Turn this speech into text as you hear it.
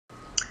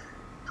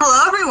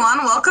everyone,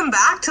 welcome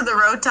back to The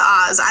Road to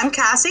Oz. I'm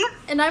Cassie.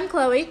 And I'm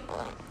Chloe.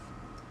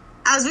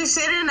 As we've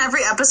stated in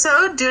every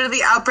episode, due to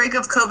the outbreak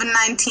of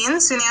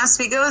COVID-19, SUNY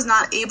Oswego is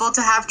not able to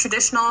have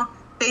traditional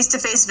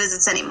face-to-face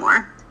visits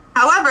anymore.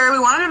 However, we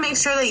wanted to make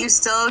sure that you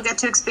still get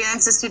to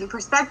experience the student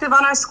perspective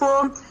on our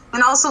school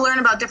and also learn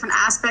about different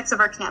aspects of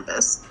our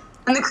campus.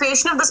 In the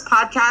creation of this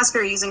podcast,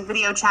 we're using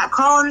video chat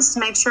call-ins to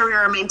make sure we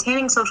are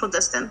maintaining social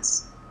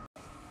distance.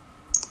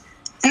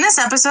 In this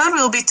episode,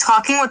 we will be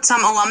talking with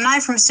some alumni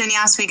from SUNY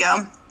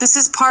Oswego. This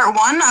is part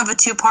one of a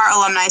two-part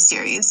alumni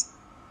series.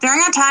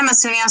 During our time at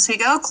SUNY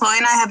Oswego, Chloe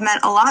and I have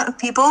met a lot of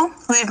people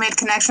who we've made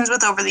connections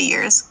with over the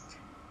years.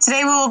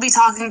 Today, we will be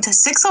talking to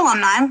 6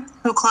 alumni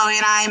who Chloe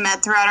and I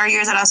met throughout our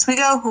years at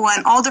Oswego, who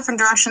went all different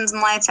directions in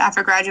life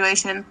after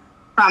graduation,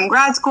 from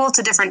grad school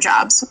to different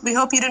jobs. We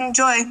hope you'd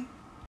enjoy.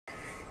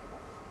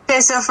 Okay,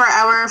 so for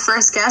our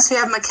first guest, we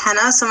have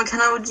McKenna. So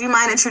McKenna, would you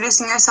mind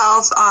introducing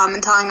yourself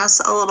and telling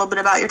us a little bit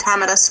about your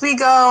time at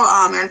Oswego,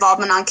 your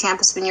involvement on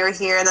campus when you were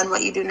here, and then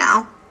what you do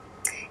now?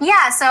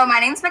 Yeah, so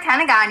my name's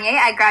McKenna Gagne.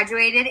 I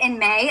graduated in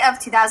May of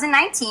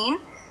 2019.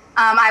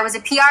 I was a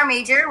PR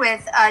major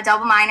with a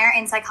double minor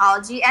in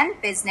psychology and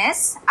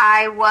business.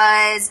 I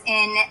was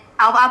in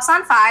Alpha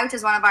Upsilon Phi, which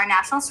is one of our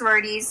national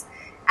sororities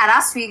at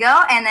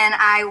Oswego, and then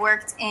I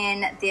worked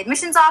in the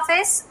admissions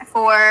office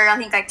for I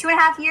think like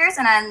 2.5 years,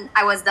 and then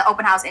I was the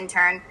open house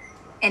intern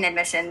in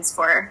admissions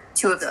for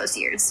 2 of those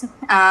years.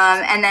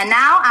 And then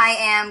now I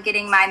am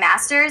getting my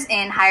master's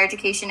in higher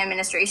education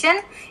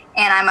administration,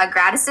 and I'm a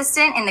grad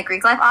assistant in the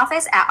Greek life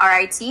office at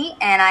RIT,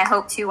 and I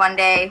hope to one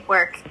day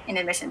work in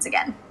admissions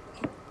again.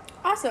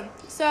 Awesome.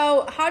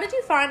 So how did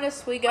you find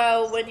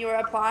Oswego when you were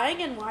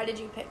applying, and why did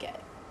you pick it?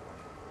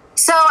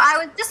 So I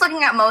was just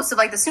looking at most of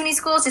like the SUNY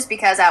schools just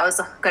because that was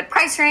a good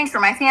price range for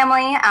my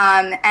family.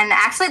 And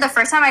actually the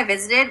first time I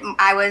visited,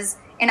 I was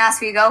in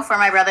Oswego for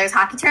my brother's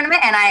hockey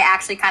tournament, and I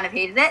actually kind of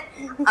hated it.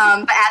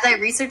 But as I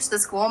researched the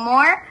school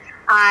more,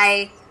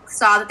 I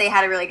saw that they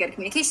had a really good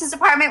communications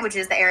department, which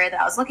is the area that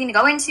I was looking to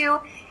go into.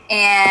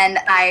 And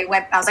I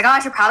was like, oh, I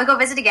should probably go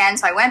visit again.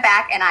 So I went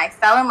back and I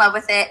fell in love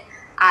with it.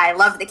 I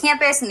loved the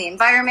campus and the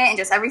environment and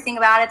just everything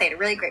about it. They had a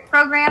really great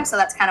program. So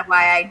that's kind of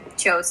why I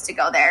chose to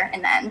go there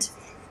in the end.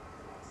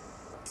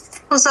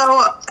 Well,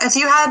 so if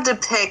you had to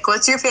pick,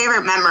 what's your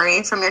favorite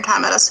memory from your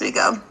time at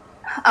Oswego?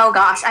 Oh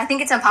gosh, I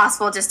think it's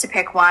impossible just to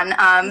pick one.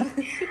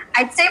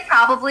 I'd say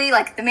probably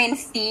like the main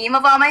theme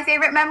of all my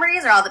favorite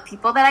memories are all the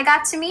people that I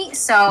got to meet.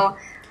 So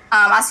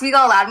Oswego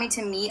allowed me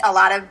to meet a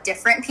lot of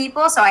different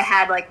people. So I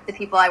had like the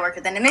people I worked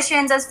with in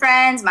admissions as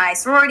friends, my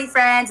sorority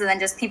friends, and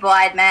then just people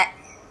I had met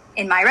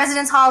in my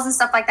residence halls and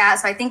stuff like that.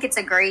 So I think it's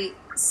a great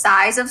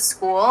size of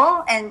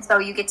school, and so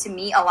you get to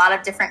meet a lot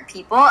of different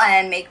people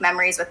and make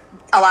memories with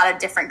a lot of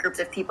different groups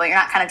of people. You're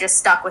not kind of just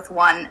stuck with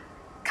one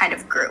kind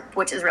of group,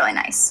 which is really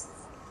nice.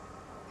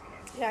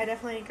 Yeah, I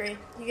definitely agree.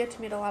 You get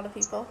to meet a lot of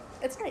people.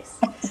 It's nice.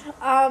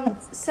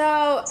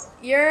 So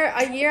you're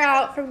a year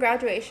out from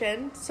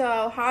graduation.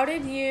 So how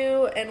did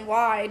you and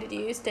why did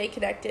you stay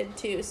connected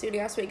to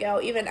SUNY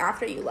Oswego even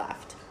after you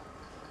left?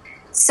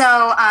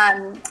 So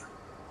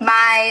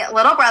my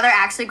little brother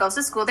actually goes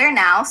to school there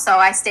now, so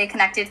I stay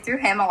connected through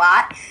him a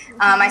lot.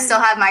 I still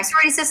have my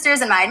sorority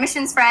sisters and my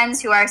admissions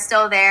friends who are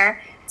still there,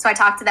 so I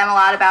talk to them a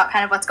lot about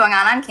kind of what's going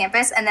on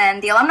campus. And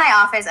then the alumni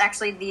office,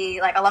 actually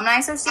the like alumni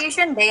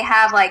association, they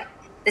have like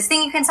this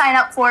thing you can sign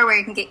up for where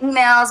you can get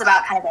emails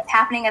about kind of what's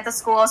happening at the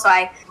school. So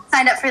I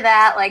signed up for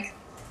that like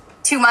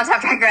 2 months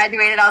after I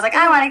graduated. I was like,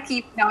 I want to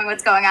keep knowing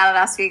what's going on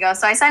at Oswego,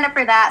 so I signed up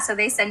for that. So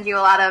they send you a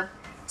lot of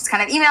just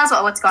kind of emails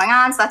about what's going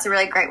on. So that's a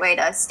really great way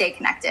to stay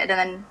connected. And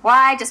then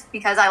why? Just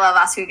because I love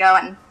Oswego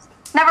and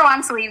never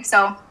want to leave.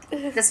 So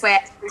this way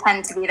I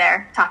tend to be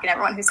there talking to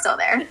everyone who's still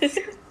there.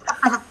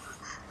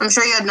 I'm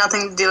sure you had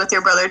nothing to do with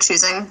your brother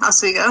choosing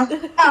Oswego.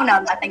 Oh,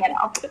 no, nothing at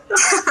all.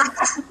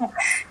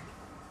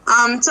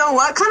 So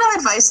what kind of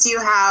advice do you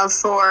have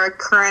for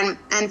current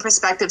and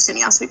prospective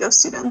SUNY Oswego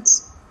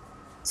students?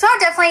 So I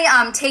would definitely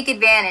take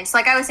advantage.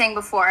 Like I was saying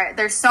before,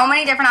 there's so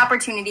many different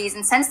opportunities,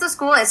 and since the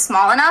school is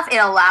small enough, it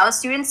allows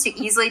students to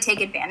easily take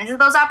advantage of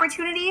those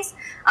opportunities.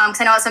 Because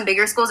I know at some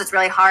bigger schools, it's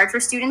really hard for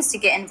students to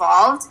get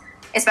involved,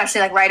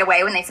 especially like right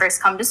away when they first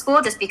come to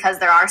school, just because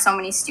there are so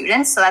many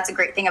students. So that's a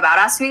great thing about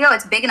Oswego.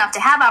 It's big enough to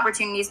have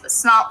opportunities, but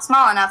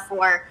small enough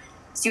for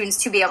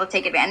students to be able to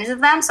take advantage of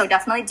them. So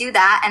definitely do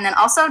that. And then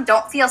also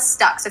don't feel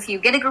stuck. So if you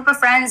get a group of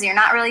friends and you're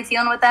not really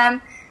feeling with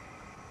them,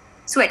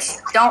 switch.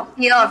 Don't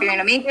feel if you're in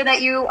a major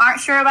that you aren't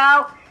sure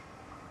about,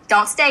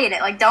 don't stay in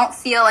it. Like, don't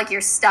feel like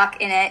you're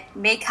stuck in it.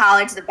 Make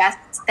college the best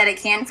that it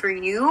can for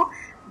you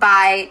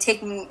by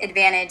taking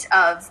advantage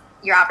of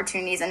your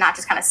opportunities and not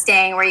just kind of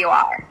staying where you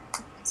are.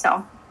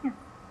 So, yeah.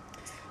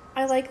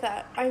 I like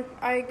that.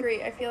 I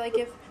agree. I feel like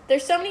if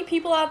there's so many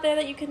people out there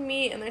that you can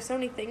meet and there's so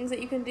many things that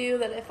you can do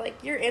that if,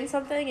 like, you're in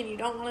something and you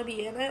don't want to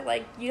be in it,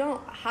 like, you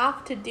don't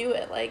have to do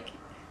it. Like,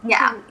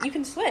 you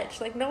can switch.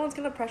 Like, no one's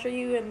going to pressure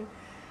you and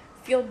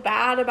feel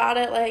bad about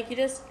it. Like, you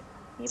just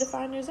need to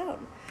find your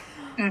zone.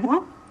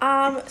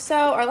 Mm-hmm. So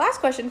our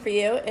last question for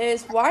you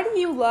is, why do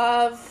you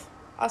love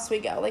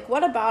Oswego? Like,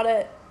 what about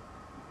it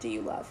do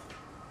you love?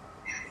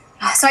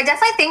 So I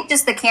definitely think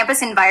just the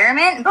campus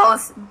environment,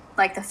 both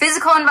like the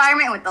physical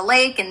environment with the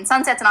lake and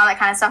sunsets and all that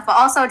kind of stuff, but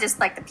also just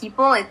like the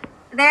people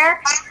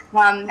there,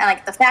 and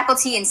like the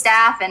faculty and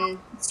staff and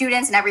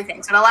students and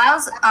everything. So it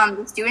allows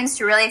the students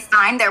to really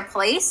find their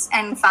place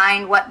and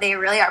find what they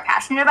really are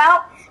passionate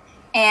about.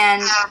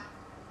 And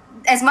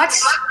as much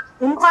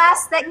in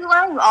class that you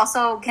learn, you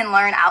also can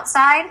learn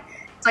outside.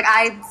 It's like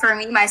for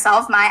me,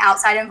 myself, my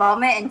outside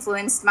involvement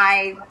influenced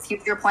my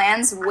future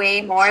plans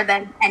way more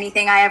than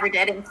anything I ever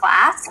did in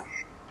class.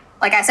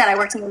 Like I said, I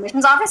worked in the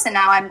admissions office, and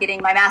now I'm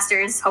getting my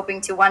master's,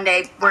 hoping to one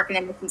day work in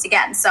admissions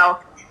again. So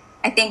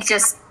I think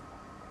just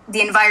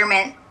the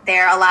environment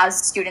there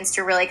allows students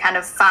to really kind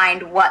of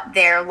find what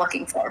they're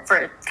looking for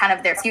kind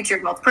of their future,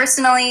 both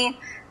personally,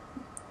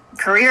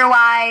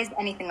 career-wise,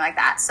 anything like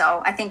that.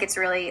 So I think it's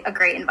really a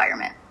great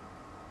environment.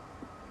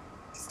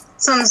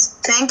 So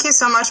thank you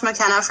so much,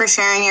 McKenna, for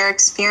sharing your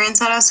experience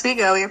at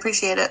Oswego. We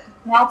appreciate it.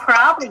 No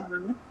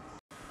problem.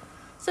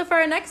 So for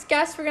our next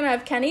guest, we're going to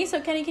have Kenny. So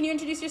Kenny, can you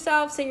introduce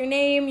yourself, say your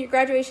name, your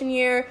graduation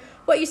year,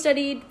 what you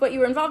studied, what you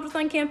were involved with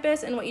on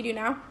campus, and what you do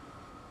now?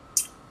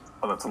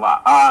 Oh, that's a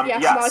lot.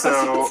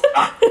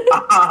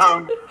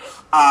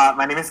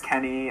 My name is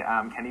Kenny,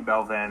 Kenny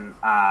Belvin.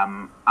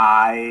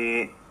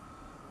 I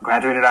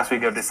graduated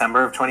Oswego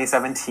December of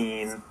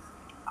 2017.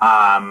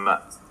 I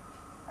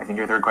think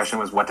your third question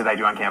was, what did I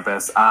do on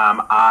campus?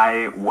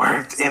 I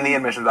worked in the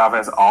admissions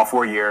office all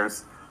 4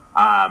 years,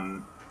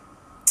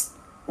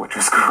 which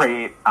was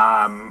great.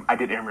 I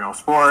did intramural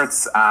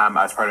sports. I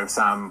was part of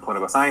some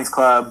political science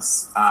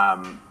clubs.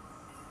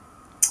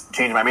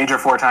 Changed my major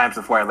 4 times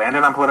before I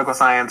landed on political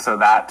science, so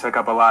that took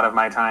up a lot of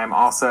my time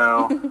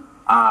also.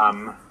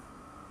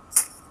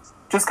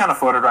 Just kind of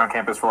floated around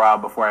campus for a while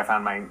before I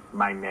found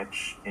my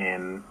niche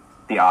in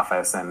the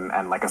office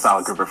and like a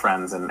solid group of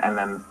friends, and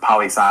then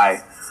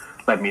poli-sci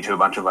led me to a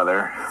bunch of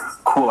other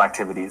cool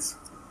activities.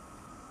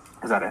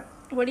 Is that it?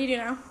 What do you do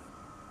now?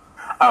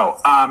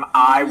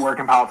 I work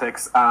in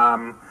politics.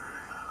 I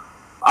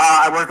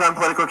work on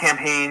political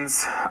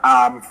campaigns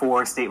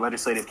for state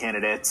legislative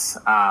candidates.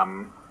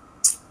 I'm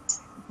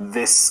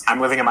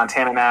living in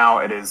Montana now.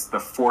 It is the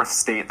 4th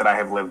state that I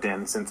have lived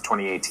in since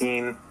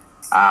 2018.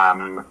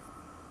 The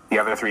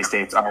other 3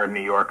 states are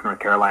New York, North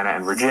Carolina,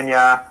 and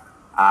Virginia.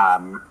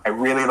 I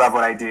really love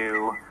what I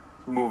do.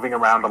 Moving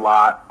around a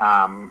lot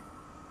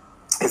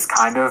is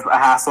kind of a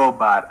hassle,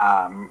 but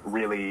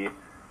really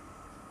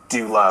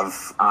do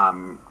love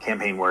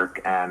campaign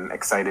work and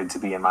excited to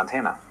be in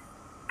Montana.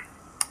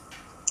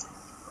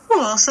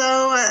 Cool.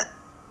 So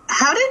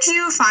how did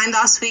you find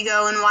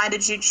Oswego, and why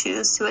did you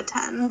choose to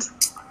attend?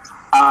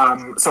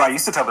 So I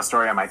used to tell the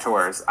story on my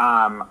tours.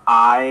 When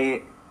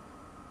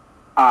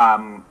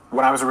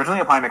I was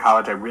originally applying to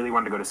college, I really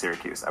wanted to go to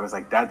Syracuse. I was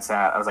like dead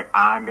set. I was like,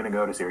 I'm going to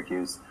go to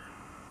Syracuse.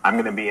 I'm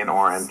going to be in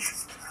Orange.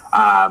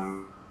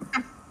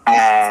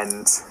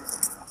 And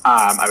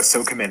I was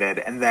so committed.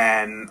 And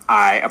then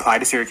I applied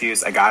to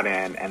Syracuse. I got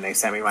in, and they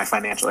sent me my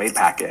financial aid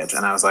package.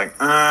 And I was like,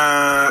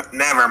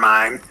 never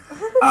mind.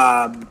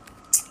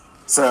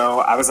 So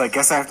I was like,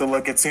 guess I have to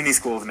look at SUNY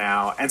schools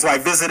now. And so I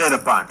visited a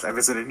bunch. I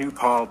visited New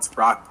Paltz,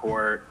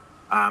 Rockport,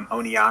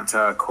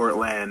 Oneonta,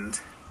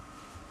 Cortland,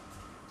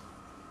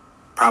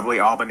 probably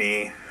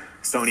Albany,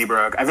 Stony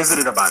Brook. I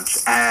visited a bunch.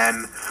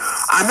 And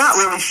I'm not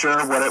really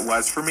sure what it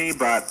was for me,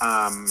 but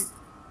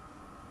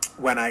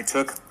when I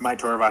took my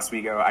tour of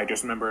Oswego, I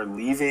just remember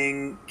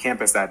leaving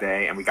campus that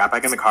day, and we got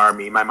back in the car,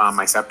 me, my mom,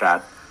 my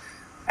stepdad,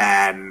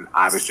 and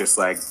I was just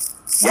like,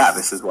 yeah,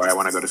 this is where I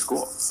want to go to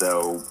school.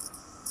 So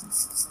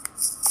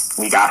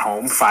we got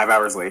home 5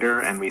 hours later,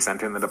 and we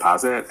sent in the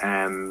deposit,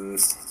 and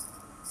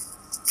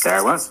there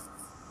I was.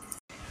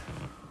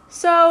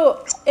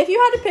 So if you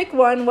had to pick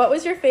one, what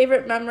was your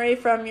favorite memory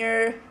from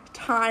your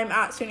time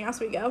at SUNY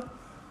Oswego?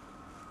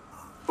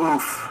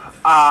 Oof.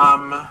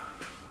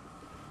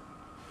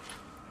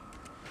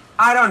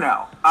 I don't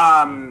know.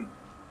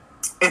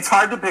 It's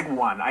hard to pick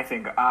one, I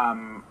think.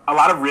 A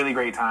lot of really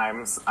great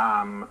times.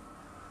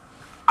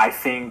 I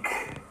think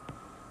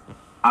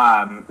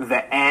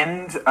the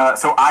end...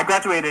 so I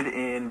graduated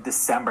in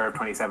December of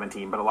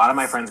 2017, but a lot of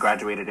my friends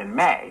graduated in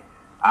May.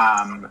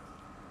 And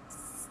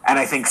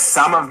I think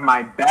some of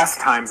my best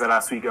times at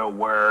Oswego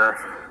were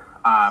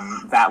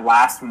that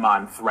last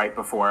month right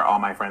before all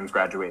my friends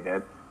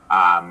graduated.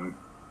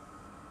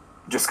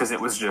 Just because it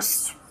was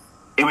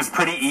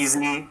pretty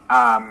easy.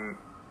 And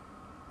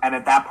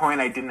at that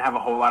point, I didn't have a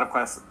whole lot of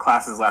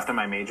classes left in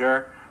my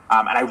major.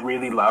 And I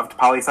really loved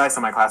poli-sci,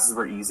 so my classes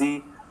were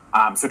easy.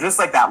 So just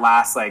like that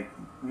last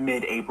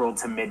mid-April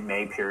to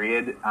mid-May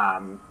period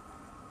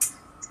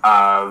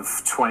of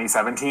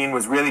 2017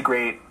 was really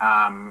great.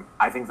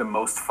 I think the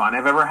most fun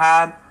I've ever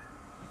had.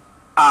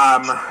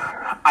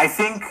 I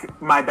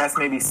think my best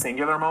maybe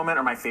singular moment,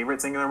 or my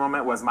favorite singular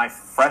moment, was my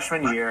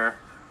freshman year.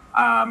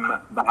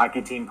 The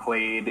hockey team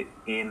played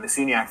in the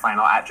SUNYAC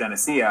final at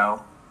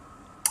Geneseo,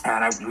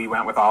 and we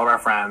went with all of our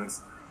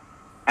friends,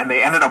 and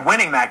they ended up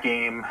winning that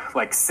game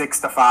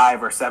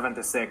 6-5 or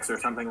 7-6 or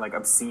something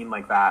obscene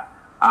like that.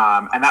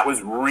 And that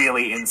was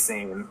really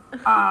insane.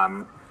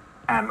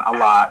 and a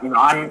lot.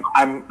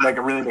 I'm like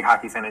a really big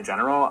hockey fan in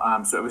general,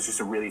 so it was just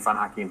a really fun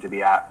hockey game to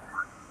be at.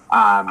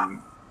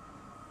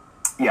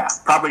 Yeah,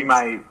 probably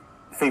my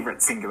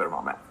favorite singular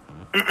moment.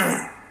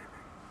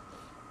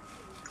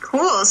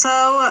 Cool.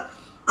 So,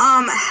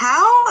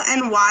 how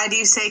and why do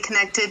you stay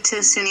connected to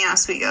SUNY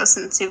Oswego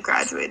since you've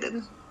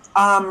graduated?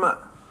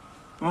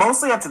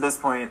 Mostly up to this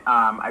point,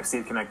 I've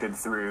stayed connected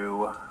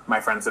through my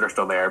friends that are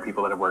still there,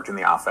 people that have worked in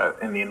the office,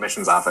 in the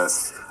admissions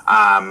office.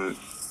 All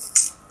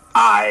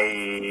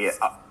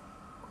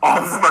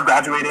of them are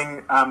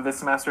graduating this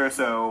semester,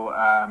 so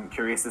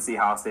curious to see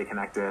how I'll stay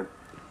connected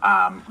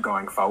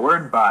going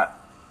forward. But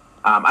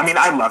I mean,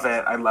 I love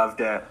it. I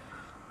loved it.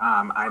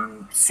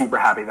 I'm super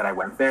happy that I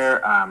went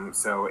there.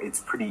 So it's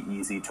pretty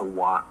easy to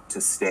want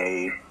to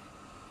stay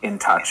in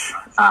touch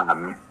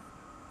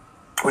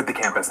with the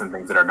campus and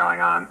things that are going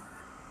on.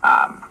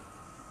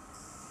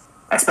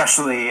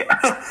 Especially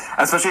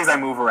as I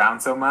move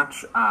around so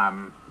much,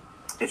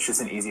 it's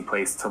just an easy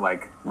place to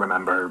like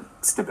remember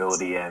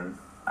stability in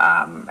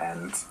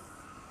and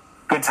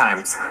good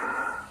times.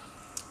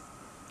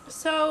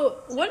 So,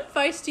 what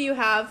advice do you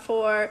have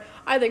for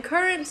either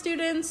current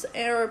students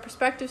or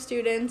prospective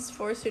students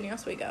for SUNY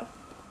Oswego?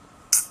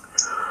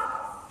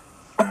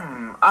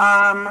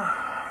 I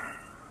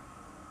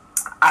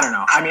don't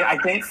know. I mean, I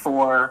think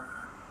for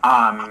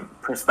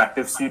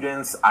prospective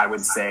students, I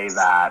would say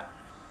that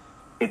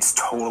it's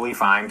totally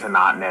fine to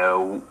not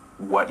know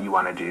what you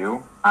want to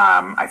do.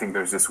 I think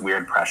there's this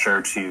weird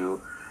pressure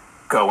to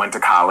go into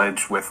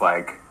college with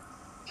like,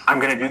 I'm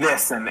going to do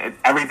this and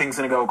everything's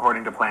going to go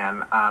according to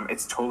plan.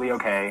 It's totally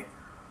okay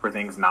for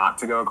things not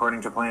to go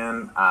according to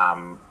plan.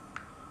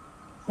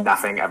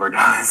 Nothing ever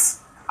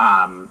does.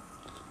 And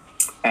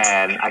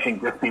I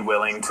think just be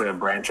willing to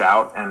branch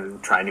out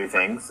and try new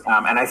things.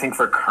 And I think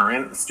for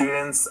current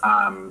students,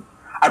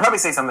 I'd probably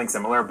say something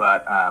similar,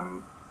 but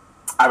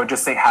I would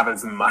just say have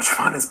as much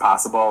fun as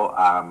possible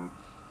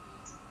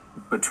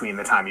between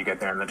the time you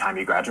get there and the time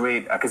you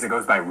graduate, because it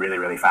goes by really,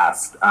 really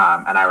fast.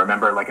 And I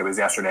remember like it was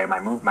yesterday,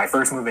 my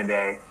first move-in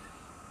day,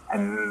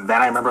 and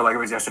then I remember like it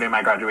was yesterday,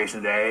 my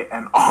graduation day,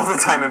 and all the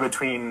time in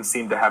between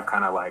seemed to have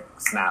kind of like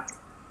snapped.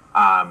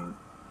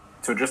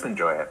 So just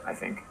enjoy it, I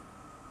think.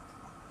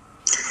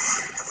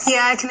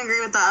 Yeah, I can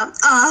agree with that.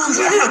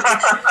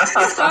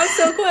 That was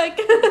so quick.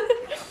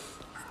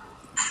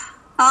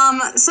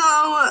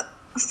 So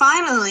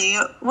finally,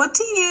 what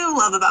do you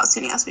love about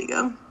SUNY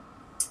Oswego?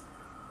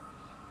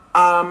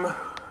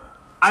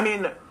 I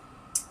mean,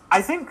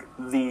 I think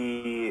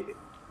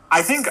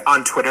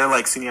on Twitter,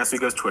 like SUNY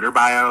Oswego's Twitter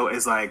bio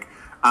is like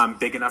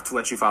big enough to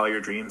let you follow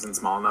your dreams and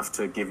small enough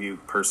to give you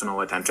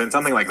personal attention,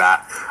 something like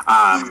that.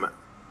 And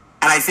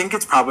I think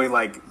it's probably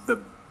like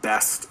the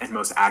best and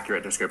most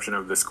accurate description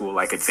of the school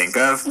I could think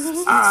of.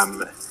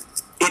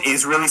 It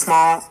is really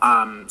small,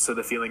 so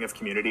the feeling of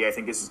community I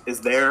think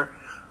is there.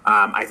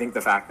 I think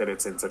the fact that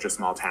it's in such a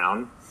small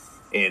town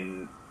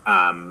in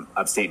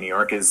upstate New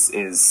York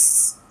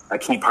is a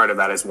key part of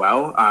that as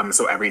well.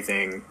 So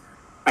everything,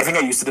 I think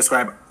I used to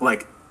describe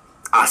like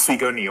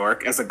Oswego, New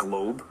York as a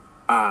globe,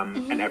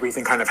 and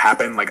everything kind of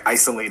happened like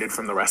isolated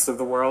from the rest of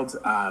the world.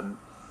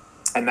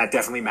 And that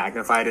definitely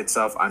magnified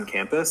itself on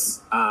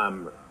campus.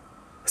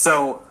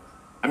 So,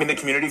 I mean, the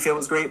community feel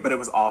was great, but it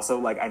was also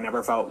like I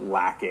never felt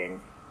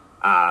lacking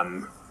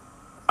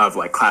of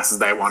like classes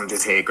that I wanted to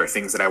take or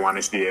things that I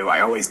wanted to do.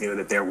 I always knew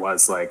that there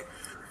was like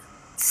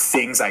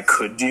things I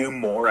could do,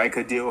 more I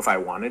could do if I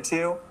wanted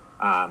to.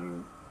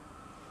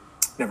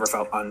 Never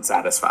felt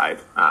unsatisfied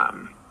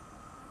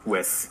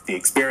with the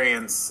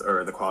experience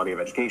or the quality of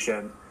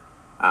education.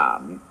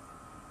 Yeah,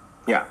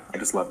 I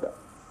just loved it.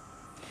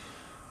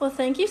 Well,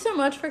 thank you so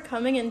much for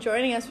coming and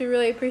joining us. We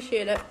really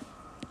appreciate it.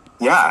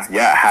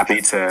 Yeah,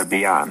 happy to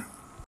be on.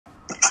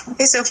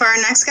 Okay, so for our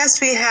next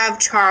guest, we have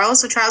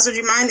Charles. So Charles, would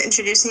you mind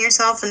introducing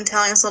yourself and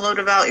telling us a little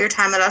bit about your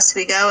time at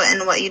Oswego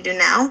and what you do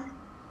now?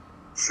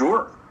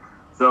 Sure.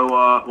 So,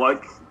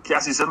 like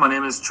Cassie said, my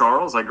name is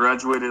Charles. I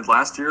graduated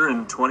last year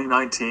in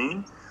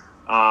 2019.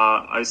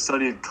 I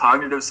studied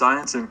cognitive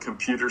science and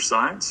computer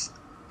science.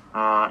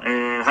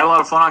 And had a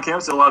lot of fun on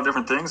campus, did a lot of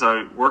different things.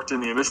 I worked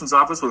in the admissions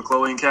office with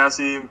Chloe and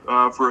Cassie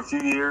for a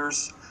few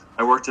years.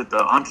 I worked at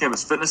the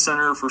on-campus fitness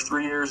center for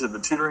 3 years, at the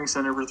tutoring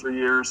center for 3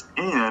 years,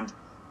 and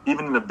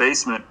even in the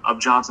basement of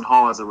Johnson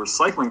Hall as a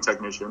recycling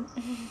technician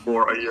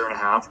for a year and a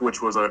half,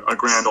 which was a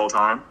grand old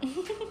time.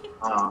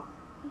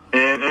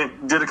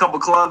 And did a couple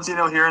clubs,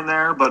 here and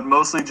there, but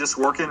mostly just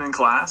working in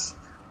class.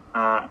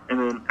 And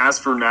then as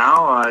for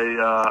now,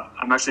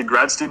 I'm actually a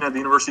grad student at the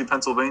University of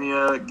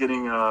Pennsylvania,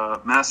 getting a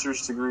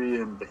master's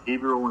degree in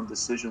behavioral and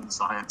decision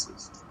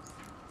sciences.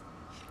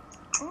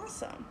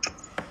 Awesome.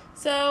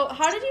 So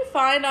how did you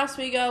find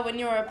Oswego when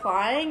you were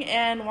applying,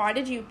 and why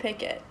did you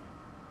pick it?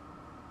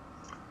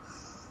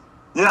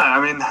 Yeah, I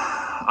mean,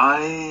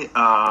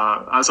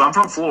 so I'm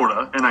from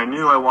Florida, and I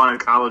knew I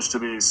wanted college to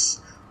be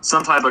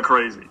some type of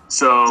crazy.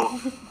 So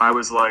I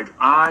was like,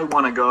 I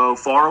want to go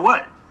far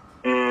away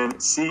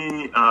and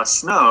see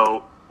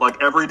snow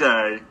like every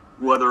day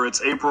whether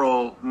it's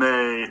April,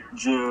 May,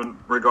 June,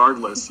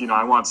 regardless,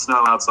 I want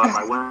snow outside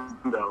my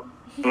window.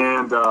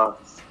 And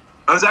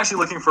I was actually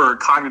looking for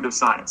cognitive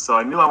science, so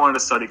I knew I wanted to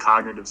study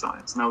cognitive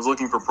science, and I was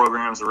looking for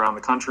programs around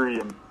the country,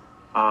 and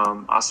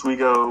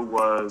Oswego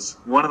was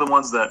one of the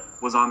ones that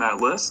was on that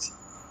list.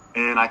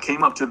 And I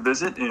came up to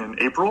visit in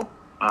April,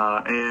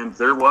 and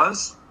there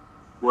was,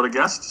 what a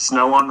guessed,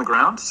 snow on the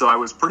ground. So I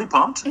was pretty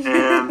pumped,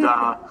 and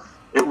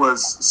it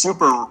was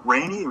super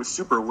rainy, it was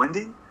super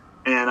windy,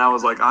 and I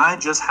was like, I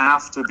just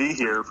have to be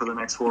here for the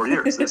next 4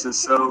 years. This is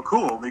so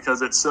cool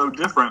because it's so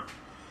different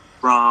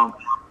from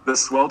the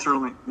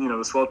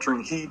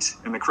sweltering heat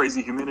and the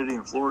crazy humidity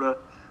in Florida.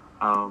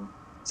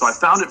 So I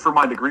found it for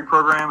my degree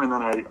program, and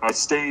then I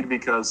stayed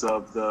because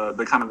of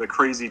the kind of the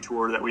crazy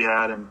tour that we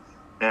had and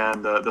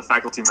the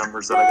faculty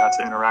members that I got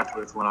to interact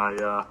with when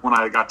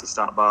I got to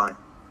stop by.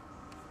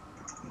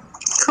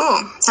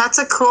 Cool. That's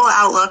a cool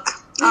outlook.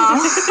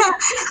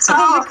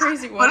 So,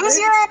 crazy what is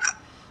your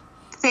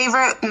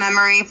favorite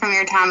memory from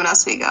your time at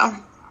Oswego?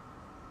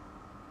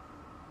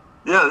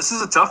 Yeah, this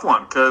is a tough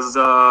one because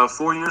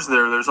 4 years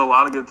there's a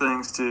lot of good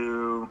things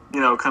to,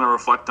 kind of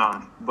reflect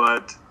on.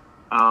 But,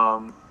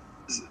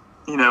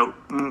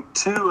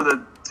 two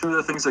of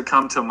the things that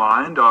come to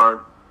mind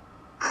are,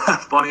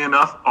 funny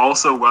enough,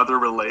 also weather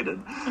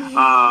related.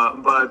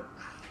 But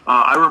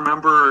I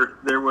remember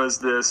there was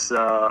this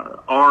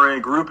RA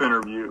group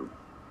interview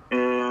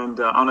and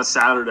on a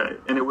Saturday,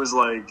 and it was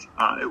like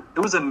it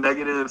was a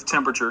negative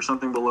temperature,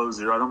 something below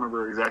zero. I don't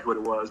remember exactly what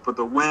it was, but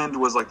the wind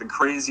was like the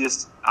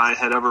craziest I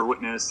had ever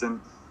witnessed,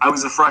 and I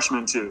was a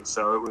freshman too,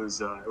 so it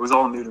was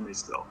all new to me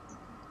still.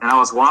 And I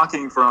was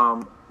walking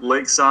from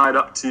Lakeside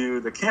up to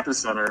the campus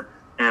center,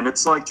 and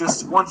it's like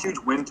just one huge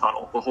wind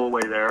tunnel the whole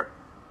way there.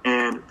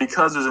 And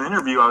because there's an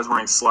interview, I was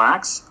wearing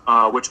slacks,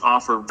 which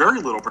offer very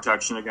little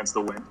protection against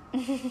the wind.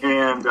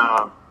 And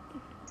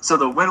so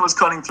the wind was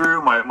cutting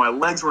through, my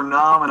legs were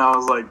numb, and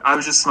I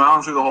was just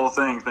smiling through the whole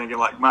thing, thinking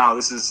like, wow,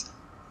 this is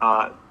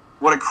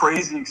what a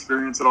crazy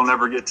experience that I'll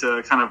never get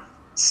to kind of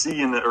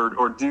see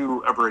or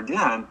do ever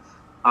again.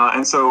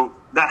 And so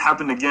that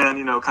happened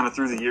again, kind of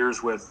through the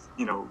years with,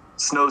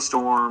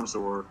 snowstorms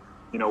or,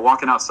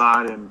 walking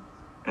outside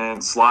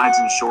and slides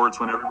and shorts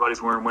when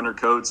everybody's wearing winter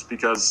coats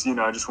because,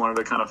 I just wanted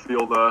to kind of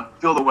feel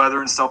the weather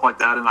and stuff like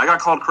that. And I got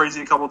called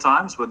crazy a couple of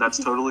times, but that's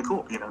totally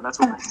cool. That's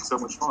what makes it so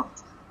much fun.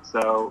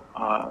 So,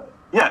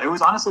 it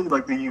was honestly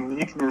like the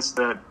uniqueness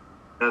that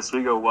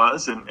Oswego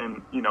was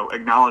and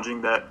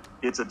acknowledging that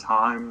it's a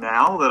time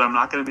now that I'm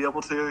not going to be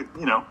able to,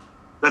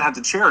 that I have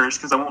to cherish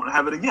because I won't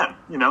have it again,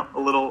 a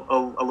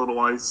little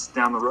ways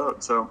down the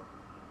road. So,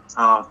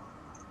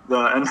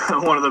 and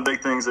one of the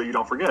big things that you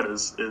don't forget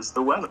is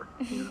the weather.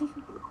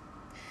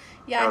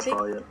 Yeah,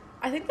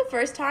 I think the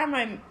first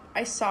time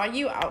I saw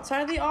you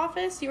outside of the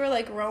office, you were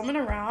like roaming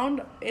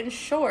around in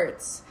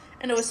shorts,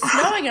 and it was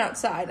snowing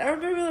outside. I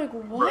remember like,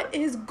 what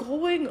is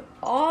going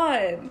on?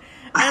 And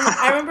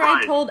I remember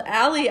I told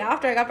Allie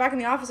after I got back in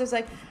the office, I was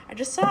like, I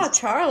just saw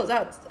Charles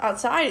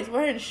outside. He's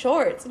wearing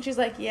shorts, and she's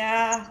like,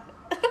 yeah.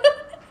 It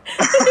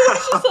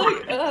was just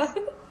like,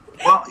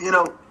 Well,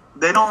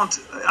 they don't.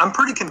 I'm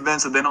pretty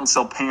convinced that they don't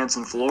sell pants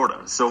in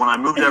Florida. So when I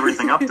moved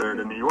everything up there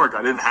to New York,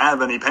 I didn't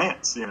have any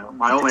pants.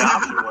 My only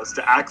option was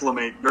to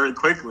acclimate very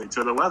quickly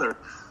to the weather.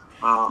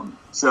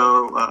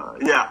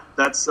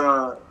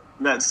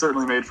 That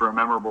certainly made for a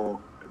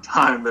memorable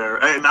time there.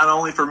 Hey, not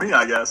only for me,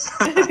 I guess.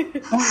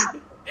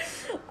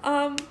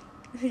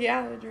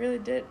 Yeah, it really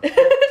did.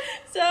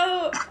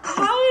 So,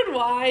 how and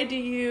why do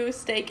you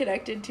stay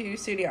connected to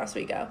SUNY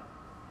Oswego?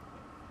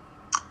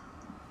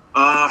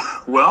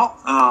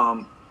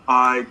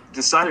 I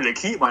decided to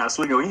keep my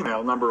Oswego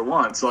email, number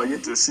one, so I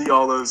get to see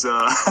all those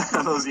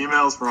those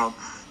emails from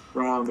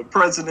the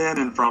president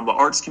and from the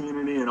arts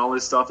community and all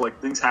this stuff,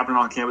 like things happening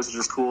on campus is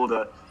just cool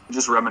to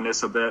just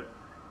reminisce a bit.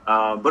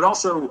 But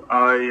also,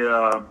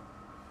 I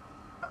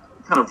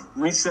kind of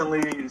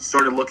recently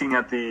started looking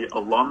at the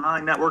alumni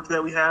network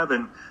that we have,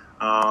 and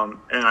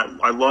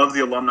I love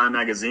the alumni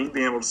magazine,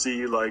 being able to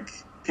see like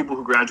people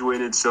who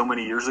graduated so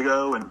many years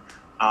ago and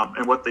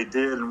what they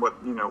did and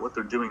what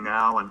they're doing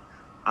now, and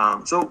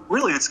so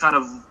really it's kind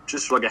of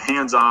just like a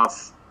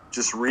hands-off,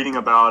 just reading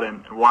about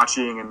and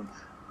watching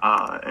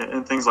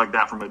and things like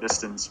that from a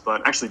distance.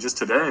 But actually, just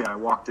today I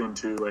walked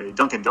into a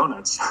Dunkin'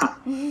 Donuts,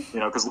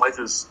 because life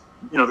is,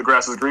 the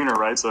grass is greener,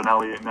 right? So now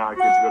I get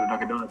to go to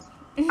Dunkin' Donuts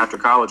after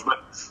college.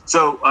 But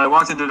so I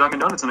walked into Dunkin'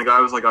 Donuts and the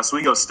guy was like,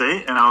 Oswego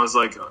State, and I was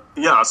like,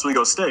 yeah,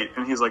 Oswego State,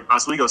 and he's like,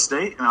 Oswego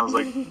State, and I was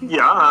like,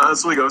 yeah,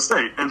 Oswego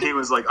State, and he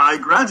was like, I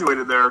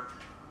graduated there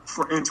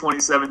in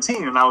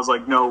 2017, and I was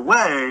like, no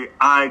way,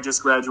 I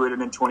just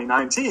graduated in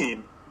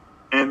 2019,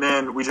 and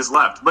then we just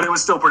left, but it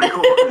was still pretty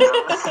cool.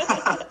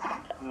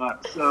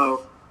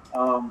 So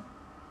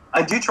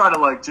I do try to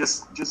like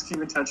just keep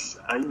in touch,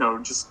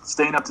 just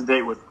staying up to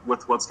date with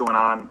what's going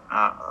on,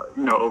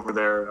 over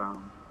there,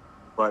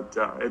 but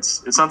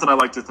it's something I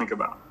like to think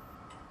about.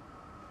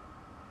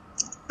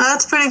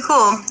 That's pretty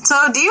cool.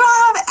 So do you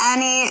have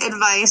any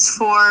advice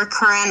for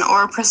current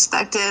or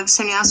prospective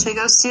SUNY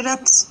Oswego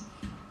students?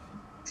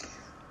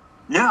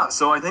 Yeah,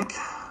 so I think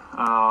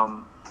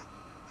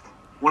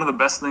one of the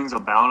best things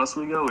about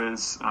Oswego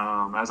is,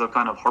 as I've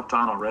kind of harped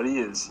on already,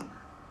 is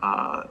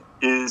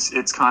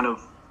it's kind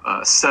of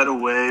set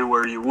away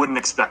where you wouldn't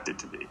expect it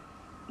to be.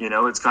 You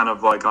know, it's kind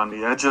of like on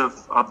the edge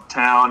of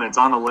uptown. It's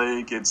on a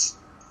lake. It's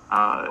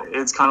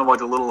kind of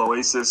like a little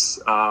oasis,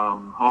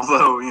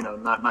 although, you know,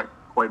 not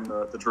quite in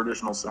the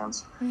traditional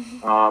sense.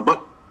 Mm-hmm.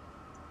 But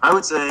I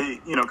would say,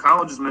 you know,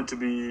 college is meant to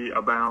be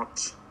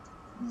about,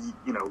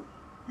 you know,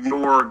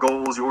 your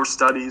goals, your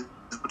studies,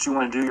 what you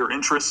want to do, your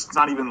interests,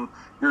 not even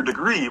your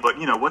degree, but,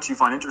 you know, what you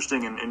find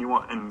interesting and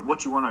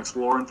what you want to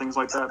explore and things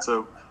like that.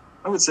 So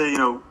I would say, you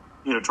know,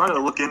 try to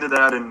look into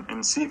that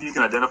and see if you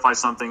can identify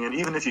something. And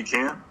even if you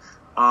can't,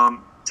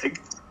 take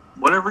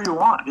whatever you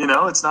want. You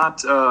know, it's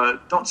not,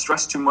 don't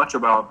stress too much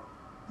about,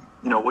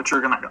 you know, what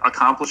you're going to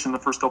accomplish in the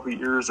first couple of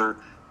years or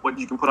what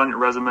you can put on your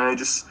resume.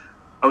 Just,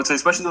 I would say,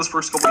 especially those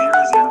first couple of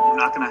years, you're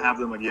not going to have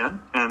them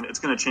again. And it's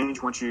going to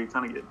change once you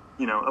kind of get,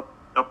 you know,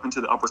 up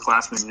into the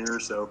upperclassmen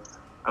years. So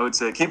I would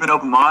say keep an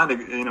open mind,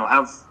 you know,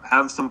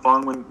 have some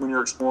fun when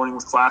you're exploring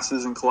with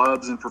classes and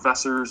clubs and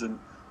professors and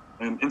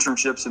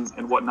internships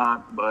and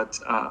whatnot. But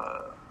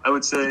I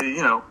would say,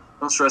 you know,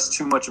 don't stress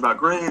too much about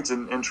grades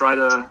and try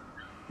to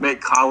make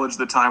college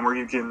the time where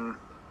you can,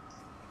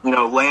 you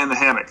know, lay in the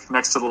hammock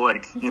next to the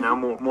lake, you know,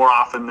 more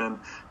often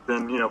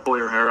than, you know, pull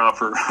your hair out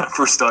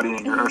for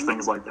studying or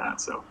things like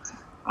that. So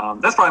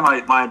that's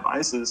probably my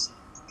advice is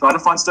try to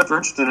find stuff you're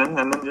interested in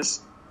and then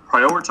just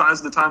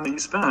prioritize the time that you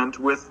spend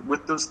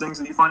with those things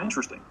that you find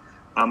interesting.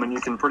 And you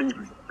can pretty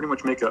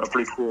much make a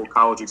pretty cool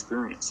college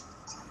experience.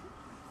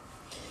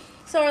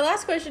 So our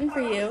last question for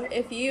you,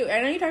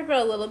 I know you talked about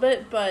it a little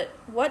bit, but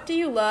what do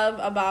you love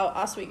about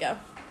Oswego?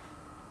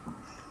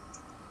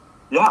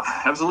 Yeah,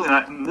 absolutely.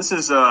 And this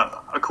is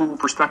a cool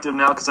perspective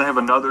now because I have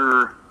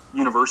another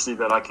university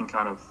that I can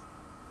kind of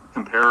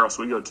compare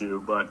Oswego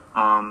to. But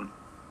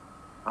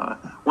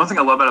one thing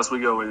I love about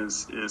Oswego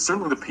is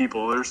certainly the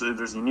people. There's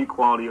a unique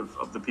quality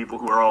of the people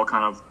who are all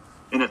kind of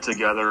in it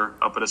together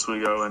up at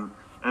Oswego. And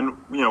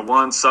you know,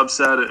 one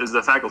subset is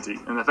the faculty.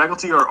 And the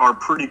faculty are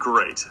pretty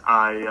great.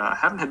 I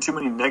haven't had too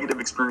many negative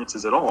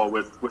experiences at all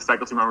with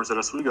faculty members at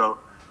Oswego.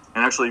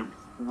 And actually,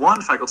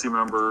 one faculty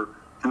member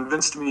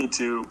convinced me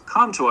to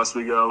come to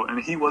Oswego,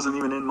 and he wasn't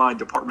even in my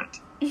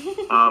department.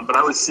 But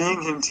I was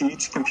seeing him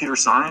teach computer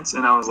science,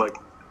 and I was like,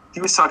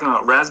 he was talking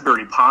about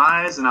Raspberry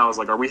Pis, and I was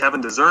like, are we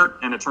having dessert?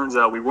 And it turns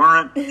out we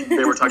weren't.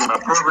 They were talking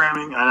about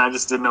programming, and I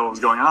just didn't know what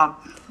was going on.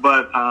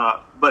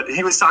 But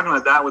he was talking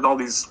about that with all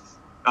these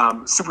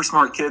super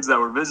smart kids that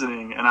were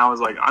visiting, and I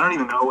was like, I don't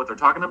even know what they're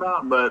talking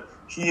about, but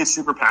he is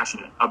super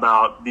passionate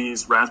about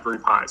these Raspberry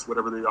Pis,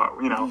 whatever they are,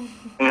 you know,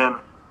 and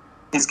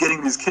he's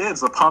getting these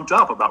kids pumped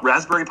up about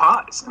Raspberry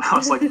Pis. And I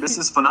was like, this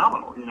is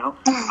phenomenal, you know.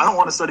 I don't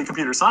want to study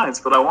computer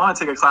science, but I want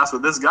to take a class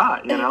with this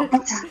guy, you know.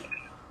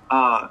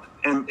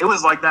 And it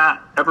was like that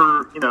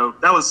you know,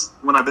 that was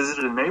when I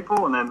visited in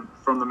April. And then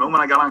from the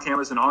moment I got on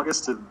campus in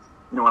August to, you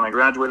know, when I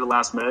graduated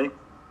last May,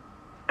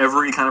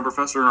 every kind of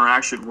professor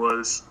interaction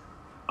was,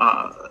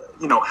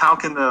 you know, how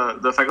can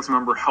the faculty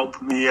member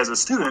help me as a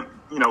student,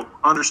 you know,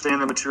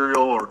 understand the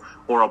material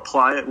or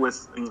apply it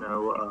with, you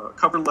know, a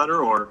cover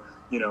letter or,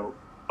 you know,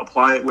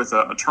 apply it with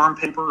a term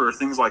paper or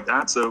things like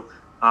that. So,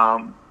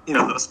 you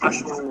know, the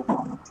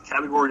special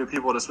category of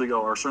people at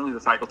Oswego are certainly the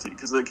faculty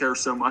because they care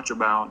so much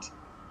about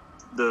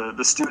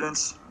the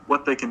students,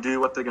 what they can do,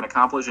 what they can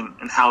accomplish,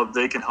 and how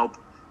they can help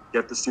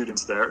get the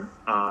students there.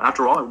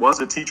 After all, it was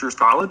a teacher's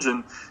college,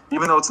 and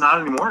even though it's not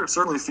anymore, it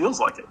certainly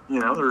feels like it. You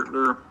know,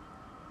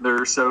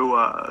 they're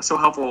so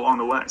helpful along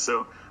the way.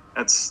 So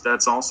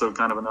that's also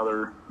kind of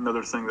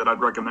another thing that I'd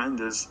recommend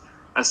is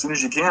as soon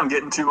as you can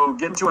get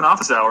into an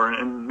office hour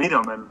and meet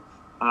them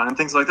and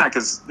things like that,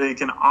 because they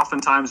can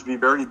oftentimes be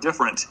very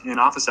different in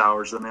office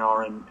hours than they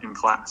are in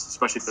class,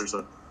 especially if there's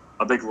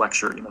a big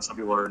lecture. You know, some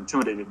people are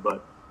intimidated,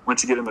 but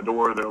once you get in the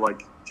door, they're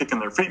like kicking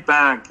their feet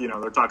back. You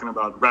know, they're talking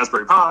about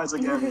Raspberry Pis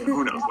again.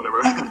 Who knows,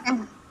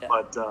 whatever.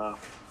 But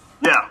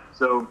yeah,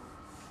 so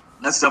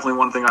that's definitely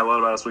one thing I love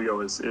about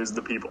Oswego is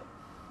the people.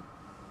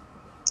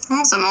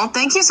 Awesome. Well,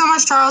 thank you so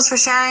much, Charles, for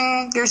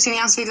sharing your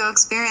SUNY Oswego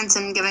experience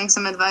and giving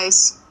some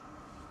advice.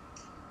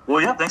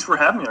 Well, yeah, thanks for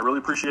having me. I really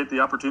appreciate the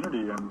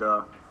opportunity, and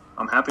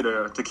I'm happy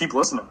to keep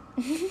listening.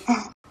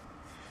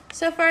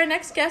 So for our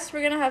next guest, we're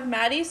going to have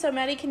Maddie. So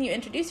Maddie, can you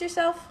introduce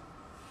yourself?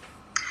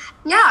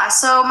 Yeah,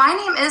 so my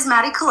name is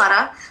Maddie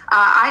Coletta.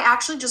 I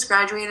actually just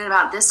graduated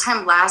about this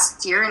time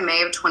last year in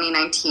May of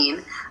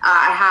 2019.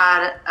 I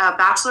had a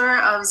Bachelor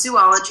of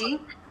Zoology,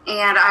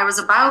 and I was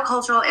a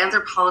biocultural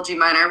anthropology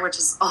minor, which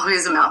is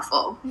always a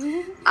mouthful.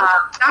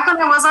 Back when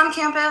I was on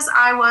campus,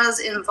 I was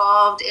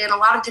involved in a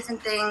lot of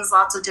different things,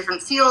 lots of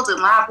different fields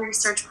and lab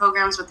research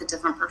programs with the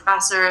different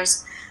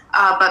professors.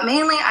 But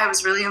mainly, I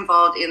was really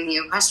involved in the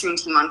equestrian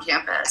team on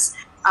campus.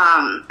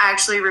 I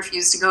actually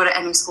refused to go to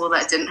any school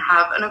that didn't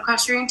have an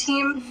equestrian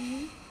team,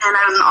 and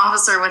I was an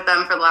officer with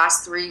them for the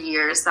last 3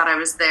 years that I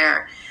was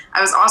there. I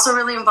was also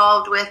really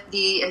involved with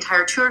the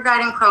entire tour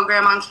guiding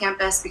program on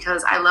campus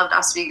because I loved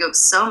Oswego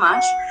so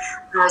much.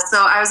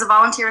 So I was a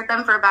volunteer with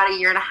them for about a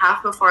year and a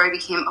half before I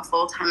became a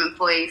full-time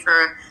employee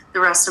for the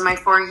rest of my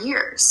 4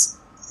 years.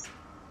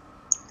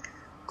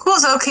 Cool.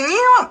 So can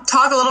you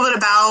talk a little bit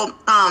about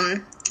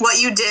what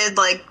you did,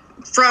 like,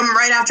 from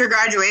right after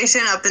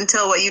graduation up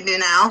until what you do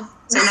now?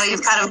 So I know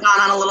you've kind of gone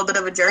on a little bit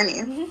of a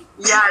journey.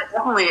 Yeah,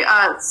 definitely.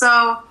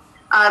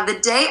 The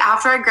day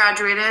after I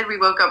graduated, we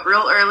woke up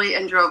real early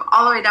and drove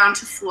all the way down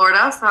to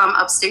Florida from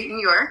upstate New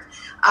York,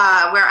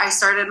 where I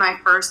started my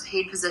first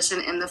paid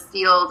position in the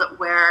field,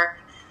 where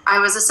I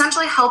was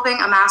essentially helping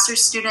a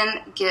master's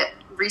student get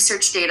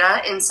research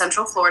data in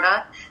Central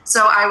Florida.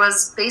 So I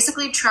was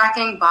basically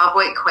tracking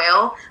bobwhite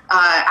quail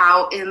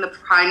out in the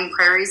pine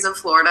prairies of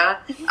Florida,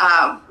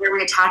 where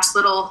we attach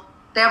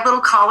they have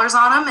little collars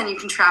on them, and you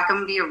can track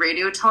them via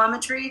radio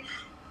telemetry,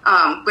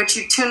 which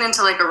you tune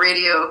into like a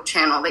radio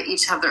channel. They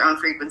each have their own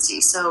frequency.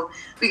 So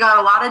we got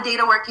a lot of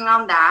data working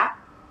on that.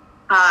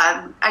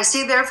 I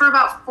stayed there for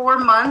about 4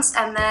 months,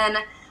 and then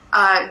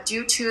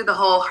due to the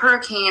whole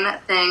hurricane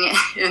thing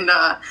in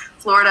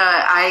Florida,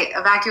 I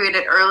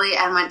evacuated early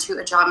and went to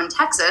a job in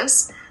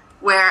Texas,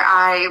 where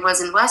I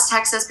was in West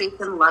Texas, based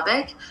in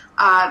Lubbock.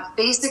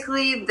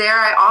 Basically, there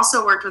I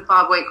also worked with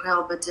bobwhite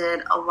quail, but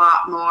did a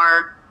lot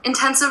more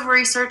intensive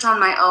research on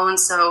my own.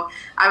 So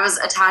I was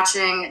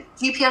attaching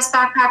GPS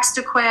backpacks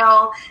to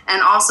quail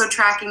and also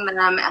tracking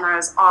them. And I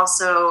was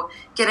also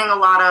getting a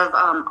lot of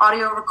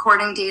audio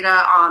recording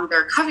data on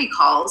their covey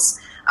calls.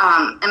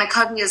 And a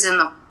covey is in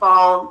the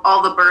fall,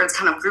 all the birds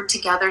kind of group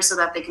together so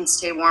that they can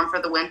stay warm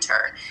for the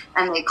winter.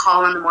 And they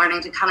call in the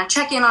morning to kind of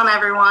check in on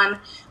everyone.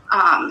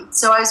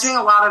 So I was doing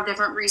a lot of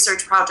different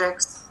research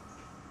projects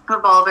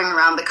revolving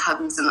around the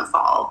coveys in the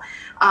fall.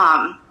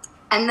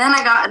 And then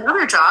I got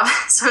another job.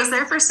 So I was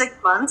there for 6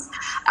 months.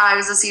 I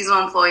was a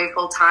seasonal employee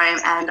full time,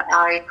 and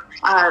I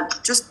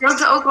just drove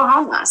to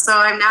Oklahoma. So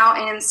I'm now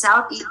in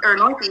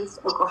northeast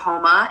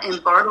Oklahoma in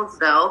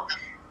Bartlesville,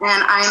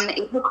 and I'm an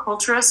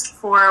apiculturist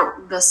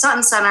for the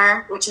Sutton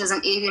Center, which is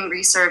an avian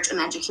research and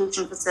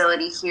education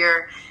facility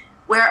here,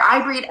 where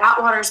I breed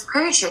Atwater's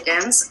prairie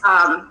chickens,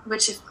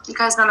 which, if you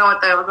guys don't know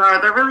what those are,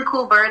 they're really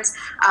cool birds.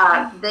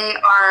 They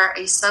are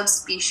a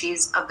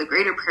subspecies of the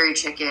greater prairie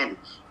chicken,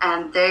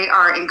 and they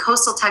are in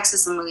coastal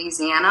Texas and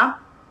Louisiana.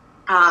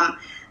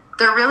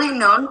 They're really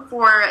known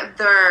for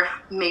their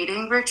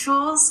mating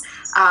rituals,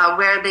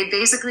 where they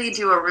basically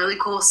do a really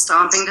cool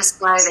stomping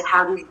display. They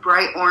have these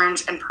bright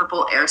orange and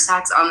purple air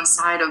sacs on the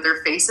side of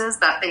their faces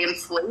that they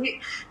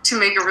inflate to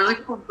make a really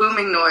cool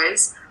booming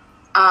noise.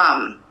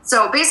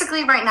 So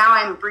basically right now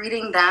I'm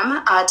breeding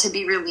them to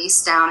be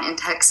released down in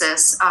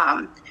Texas.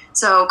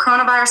 So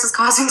coronavirus is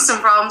causing some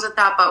problems with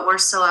that, but we're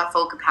still at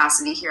full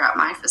capacity here at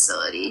my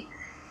facility.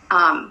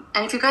 And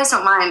if you guys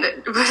don't mind,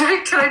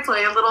 can I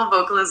play a little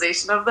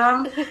vocalization of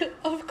them?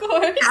 Of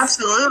course.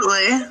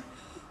 Absolutely.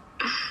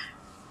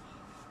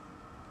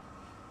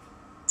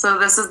 So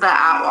this is the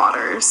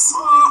Atwaters.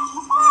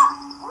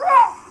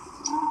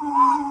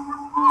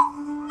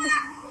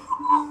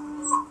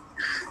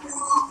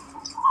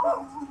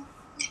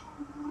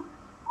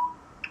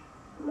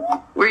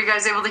 Were you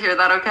guys able to hear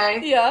that okay?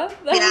 Yeah.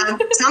 Yeah,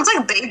 sounds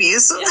like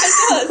babies. Yeah,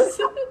 it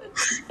does.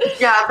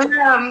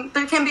 Yeah,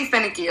 they can be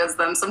finicky as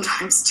them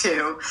sometimes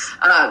too.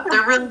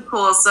 They're really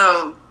cool.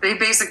 So they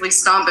basically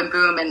stomp and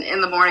boom, and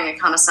in the morning it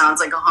kind of sounds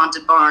like a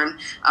haunted barn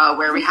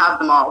where we have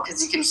them all,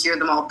 because you can hear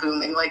them all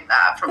booming like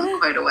that from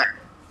quite a way.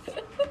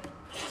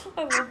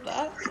 I love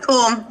that.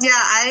 Cool.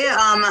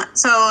 Yeah,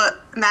 so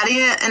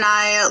Maddie and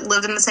I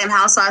lived in the same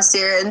house last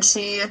year, and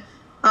she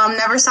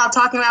never stopped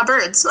talking about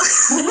birds.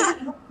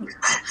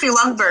 She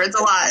loved birds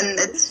a lot, and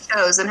it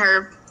shows in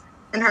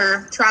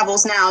her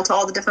travels now to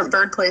all the different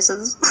bird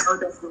places. Oh,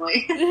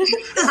 definitely.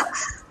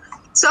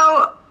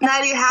 So,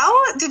 Maddie,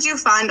 how did you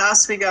find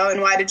Oswego,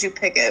 and why did you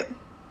pick it?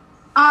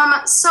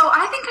 So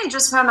I think I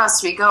just found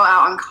Oswego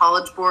out on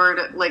College Board,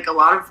 like a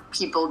lot of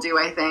people do,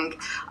 I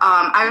think.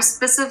 I was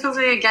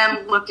specifically,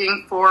 again,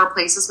 looking for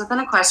places with an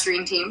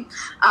equestrian team.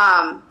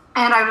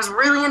 And I was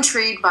really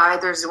intrigued by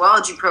their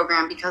zoology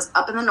program, because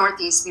up in the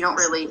Northeast, we don't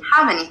really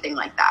have anything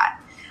like that.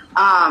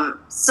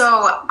 So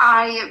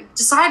I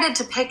decided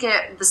to pick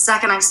it the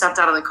second I stepped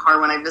out of the car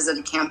when I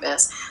visited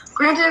campus.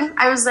 Granted,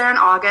 I was there in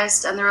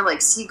August, and there were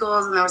like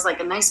seagulls, and there was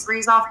like a nice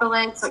breeze off the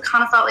lake, so it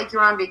kind of felt like you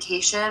were on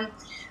vacation,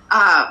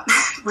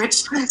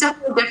 which is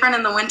definitely different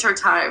in the winter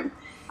time.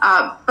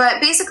 But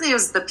basically it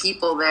was the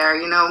people there,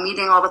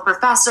 meeting all the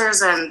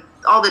professors and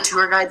all the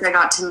tour guides I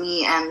got to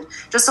meet, and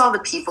just all the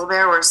people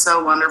there were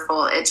so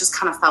wonderful. It just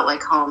kind of felt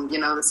like home,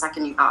 the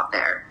second you got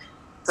there.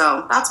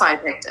 So that's why I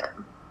picked it.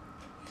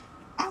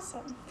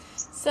 Awesome.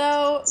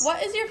 So,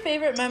 what is your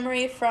favorite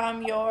memory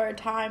from your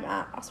time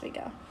at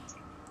Oswego?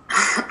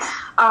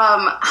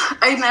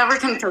 I never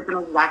can pick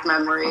an exact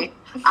memory.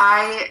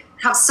 I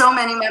have so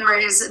many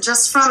memories,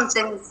 just from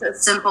things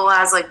as simple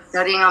as like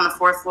studying on the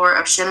 4th floor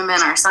of Shinneman,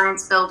 our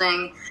science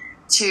building,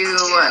 to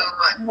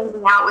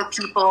hanging out with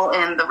people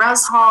in the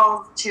res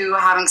hall, to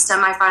having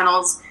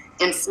semifinals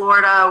in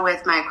Florida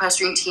with my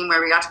equestrian team,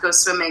 where we got to go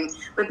swimming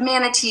with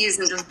manatees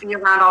and just be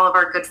around all of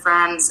our good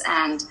friends.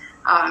 And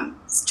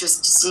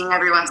just seeing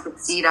everyone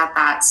succeed at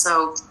that.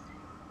 So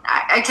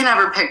I can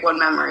never pick one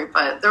memory,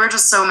 but there were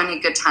just so many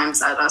good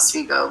times at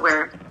Oswego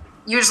where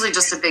usually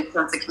just a big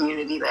sense of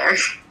community there.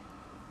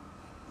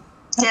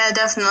 Yeah,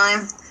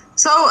 definitely.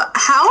 So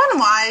how and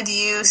why do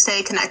you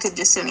stay connected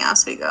to SUNY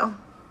Oswego?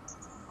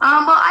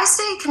 Well, I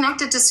stay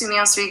connected to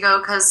SUNY Oswego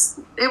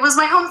because it was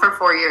my home for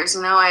 4 years.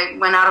 You know, I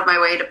went out of my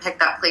way to pick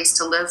that place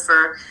to live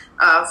for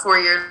 4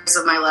 years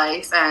of my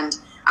life. And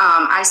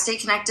I stay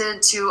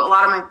connected to a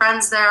lot of my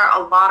friends there. A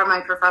lot of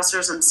my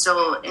professors I'm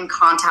still in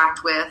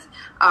contact with.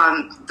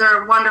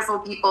 They're wonderful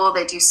people.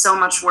 They do so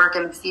much work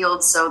in the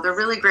field. So they're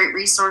really great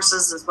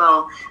resources as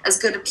well as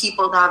good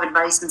people to have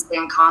advice and stay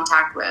in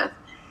contact with.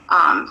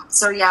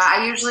 So yeah,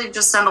 I usually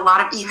just send a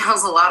lot of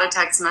emails, a lot of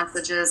text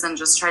messages, and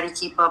just try to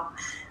keep up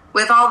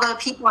with all the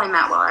people I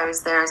met while I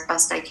was there as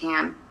best I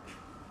can.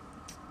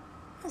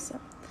 Awesome.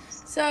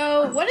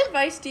 So what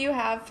advice do you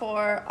have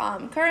for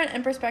current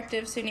and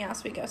prospective SUNY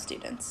Oswego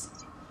students?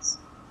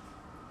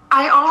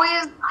 I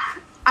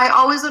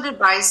always would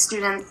advise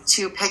students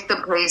to pick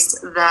the place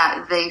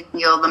that they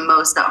feel the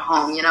most at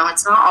home. You know,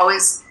 it's not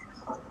always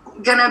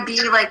gonna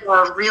be like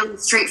a really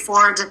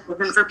straightforward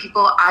decision for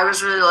people. I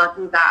was really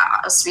lucky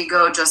that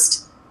Oswego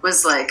just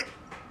was like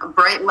a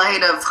bright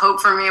light of hope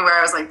for me, where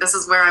I was like, this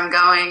is where I'm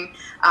going,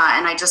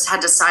 and I just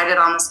had decided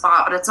on the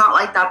spot. But it's not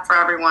like that for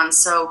everyone.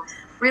 So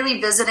really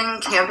visiting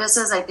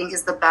campuses, I think,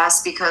 is the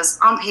best, because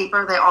on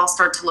paper they all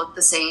start to look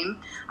the same.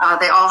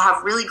 They all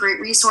have really great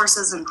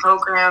resources and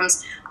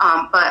programs,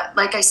 but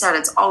like I said,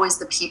 it's always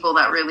the people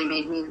that really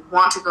made me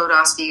want to go to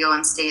Oswego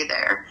and stay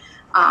there.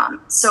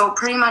 So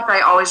pretty much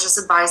I always just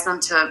advise them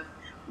to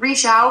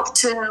reach out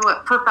to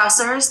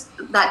professors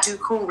that do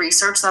cool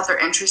research that they're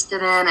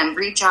interested in, and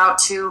reach out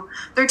to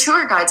their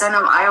tour guides. I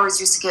know I always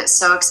used to get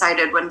so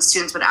excited when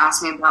students would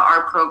ask me about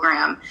our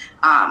program.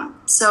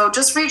 So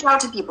just reach out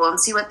to people and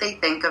see what they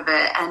think of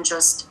it, and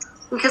just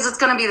because it's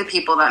going to be the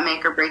people that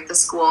make or break the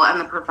school and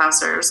the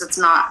professors. It's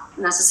not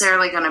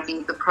necessarily going to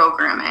be the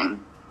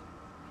programming.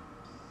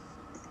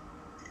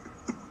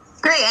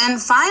 Great. And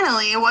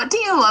finally, what do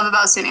you love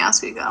about SUNY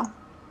Oswego?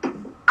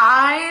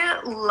 I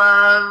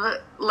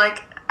love,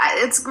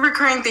 it's a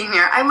recurring theme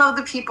here. I love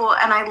the people,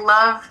 and I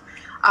love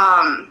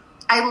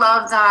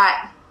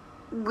that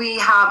we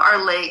have our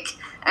lake.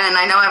 And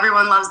I know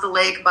everyone loves the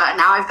lake, but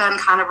now I've been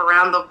kind of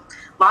around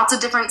lots of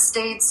different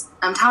states.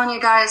 I'm telling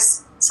you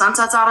guys,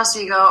 sunsets at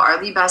Oswego are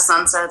the best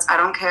sunsets. I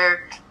don't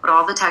care what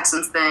all the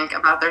Texans think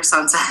about their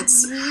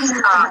sunsets.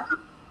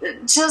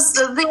 Just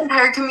the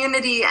entire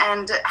community,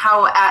 and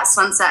how at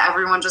sunset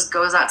everyone just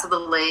goes out to the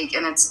lake,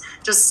 and it's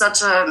just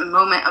such a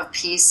moment of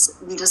peace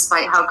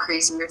despite how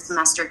crazy your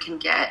semester can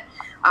get.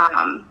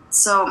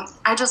 So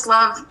I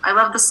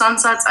love the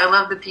sunsets. I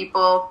love the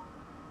people.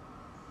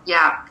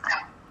 Yeah,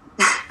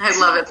 I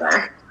love it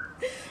there.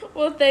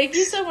 Well, thank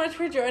you so much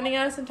for joining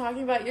us and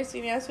talking about your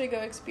SUNY Oswego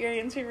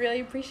experience. We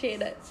really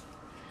appreciate it.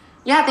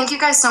 Yeah, thank you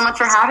guys so much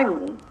for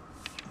having me.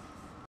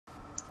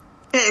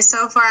 Okay,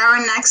 so for our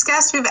next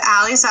guest, we have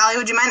Allie. So, Allie,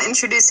 would you mind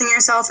introducing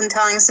yourself and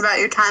telling us about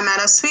your time at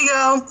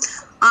Oswego,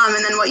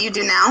 and then what you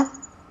do now?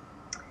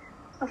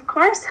 Of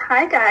course.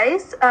 Hi,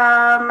 guys.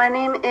 My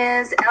name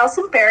is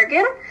Allison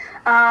Berrigan.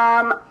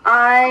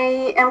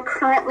 I am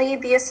currently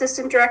the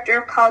Assistant Director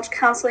of College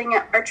Counseling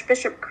at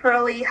Archbishop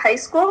Curley High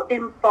School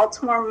in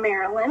Baltimore,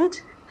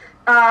 Maryland.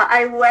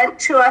 I went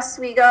to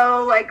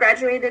Oswego. I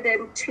graduated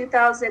in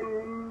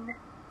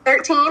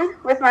 2013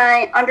 with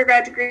my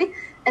undergrad degree,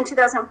 in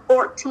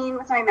 2014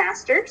 with my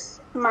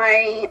master's.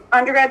 My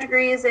undergrad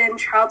degree is in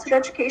childhood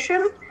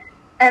education,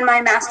 and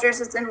my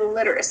master's is in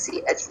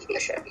literacy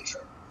education.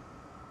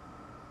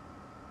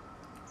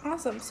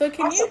 Awesome. So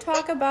can you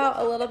talk about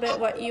a little bit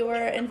what you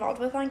were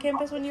involved with on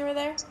campus when you were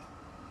there?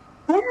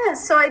 Yeah,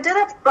 so I did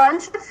a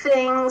bunch of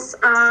things.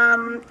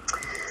 I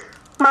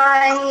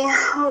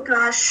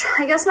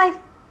guess my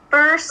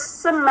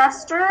first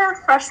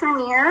semester, freshman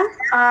year,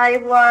 I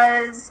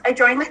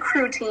joined the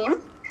crew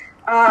team.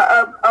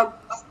 A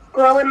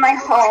girl in my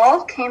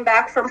hall came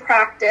back from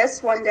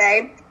practice one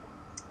day,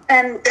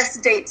 and this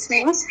dates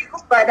me,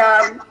 but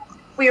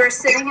we were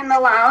sitting in the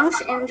lounge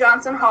in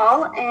Johnson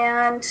Hall,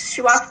 and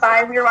she walked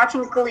by. We were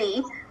watching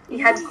Glee. We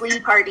had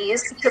Glee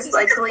parties because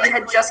Glee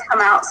had just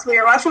come out, so we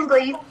were watching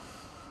Glee,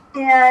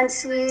 and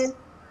she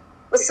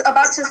was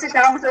about to sit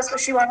down with us, but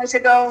she wanted to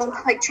go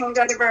change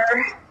out of her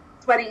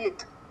sweaty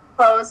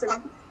clothes,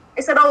 and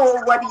I said, "Oh,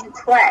 well, what do you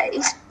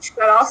play?" She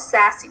got all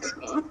sassy with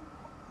me.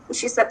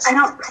 She said, "I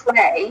don't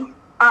play,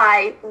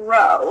 I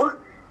row."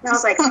 And I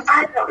was like,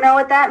 I don't know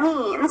what that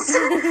means.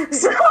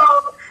 So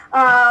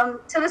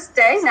to this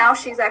day, now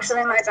she's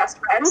actually my best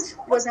friend,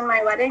 was in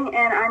my wedding,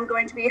 and I'm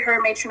going to be her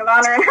matron of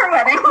honor in her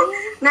wedding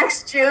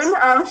next June.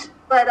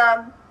 But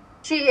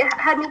she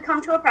had me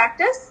come to a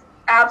practice,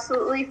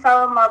 absolutely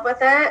fell in love with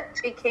it,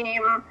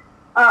 became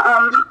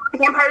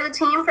part of the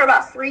team for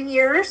about 3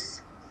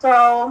 years.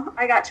 So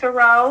I got to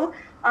row.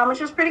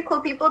 Which is pretty cool.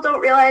 People don't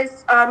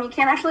realize you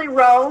can't actually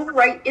row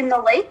right in the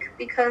lake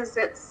because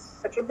it's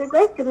such a big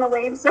lake and the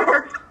waves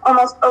are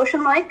almost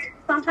ocean-like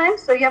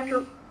sometimes. So you have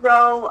to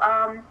row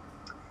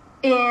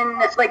in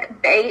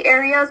like bay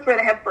areas where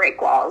they have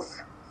break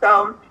walls.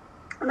 So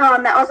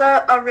that was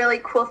a really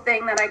cool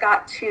thing that I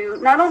got to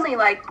not only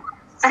like,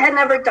 I had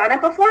never done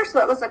it before, so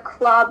it was a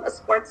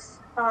sports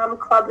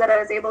club that I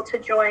was able to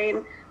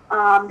join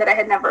that I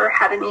had never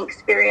had any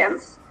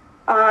experience.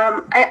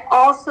 I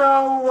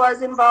also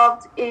was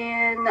involved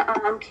in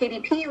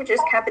KDP, which is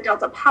Kappa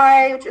Delta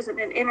Pi, which is an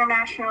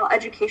International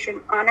Education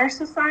Honor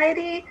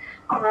Society.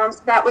 So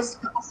that was,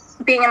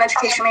 being an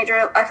education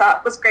major, I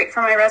thought was great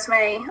for my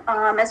resume,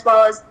 as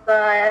well as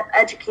the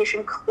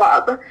education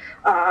club.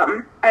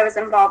 I was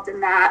involved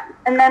in that.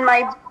 And then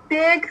my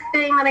big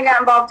thing that I got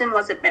involved in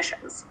was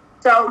admissions.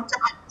 So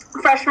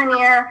freshman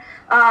year,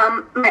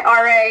 my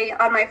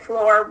RA on my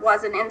floor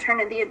was an intern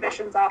in the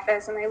admissions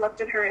office, and I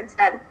looked at her and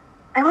said,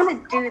 I want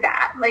to do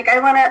that. Like, I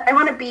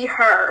want to be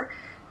her.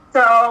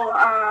 So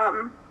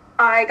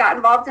I got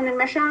involved in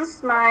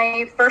admissions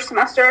my first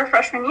semester,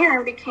 freshman year,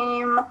 and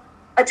became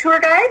a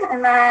tour guide,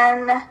 and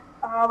then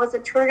was a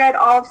tour guide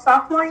all of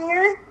sophomore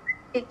year.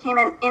 Became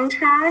an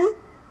intern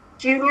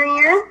junior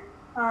year.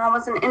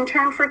 Was an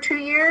intern for 2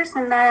 years,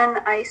 and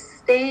then I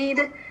stayed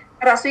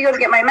at Oswego to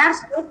get my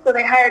master's, so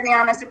they hired me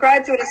on as a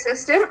graduate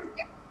assistant.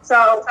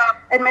 So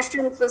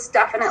admissions was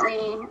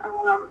definitely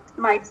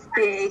my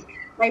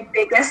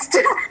biggest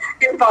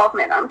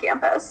involvement on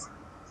campus.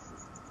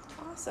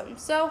 Awesome.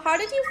 So how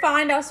did you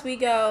find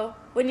Oswego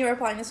when you were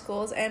applying to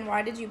schools, and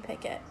why did you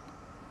pick it?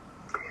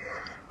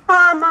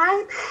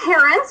 My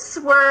parents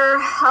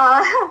were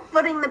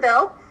footing the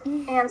bill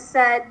and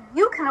said,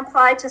 you can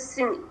apply to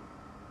SUNY.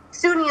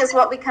 SUNY is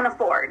what we can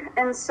afford.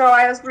 And so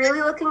I was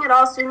really looking at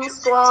all SUNY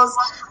schools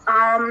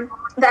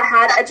that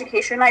had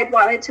education. I'd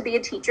wanted to be a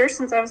teacher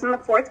since I was in the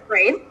 4th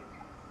grade.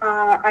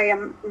 I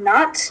am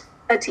not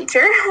a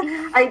teacher.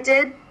 I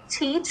did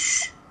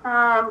teach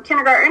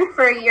kindergarten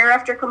for a year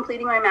after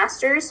completing my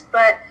master's,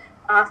 but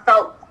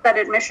felt that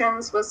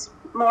admissions was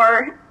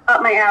more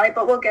up my alley,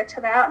 but we'll get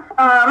to that.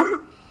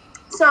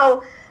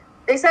 So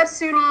they said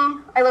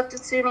SUNY. I looked at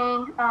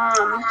SUNY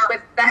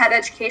with the head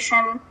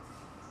education.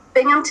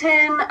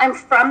 Binghamton, I'm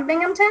from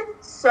Binghamton,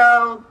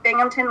 so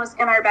Binghamton was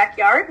in our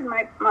backyard, and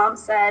my mom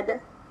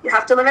said, you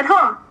have to live at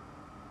home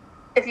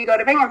if you go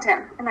to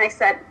Binghamton. And I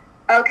said,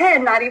 okay,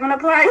 I'm not even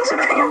applying to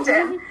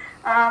Binghamton.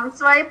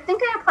 So I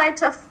think I applied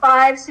to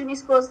 5 SUNY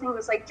schools. I think it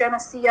was like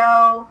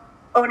Geneseo,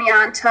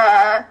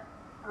 Oneonta,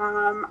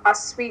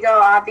 Oswego,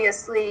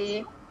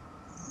 obviously,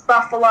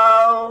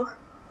 Buffalo.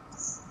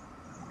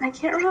 I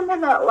can't remember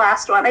the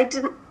last one. I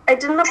didn't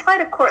apply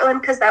to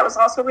Cortland because that was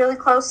also really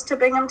close to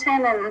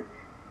Binghamton, and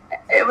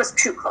it was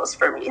too close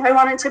for me. I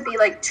wanted to be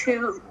like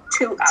two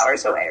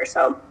hours away or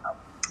so.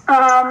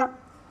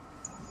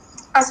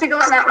 Oswego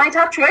was not my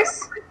top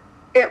choice.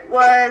 It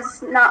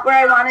was not where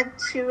I wanted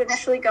to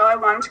initially go. I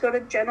wanted to go to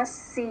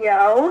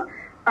Geneseo.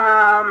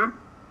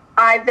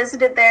 I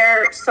visited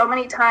there so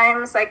many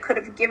times I could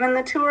have given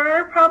the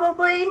tour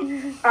probably.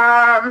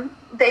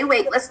 They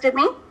waitlisted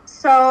me.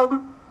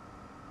 So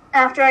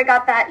after I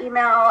got that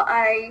email,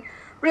 I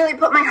really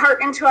put my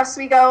heart into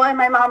Oswego, and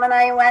my mom and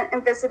I went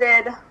and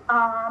visited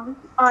on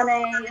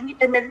a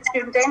admitted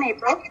student day in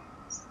April.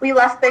 We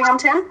left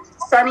Binghamton,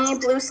 sunny,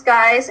 blue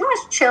skies. It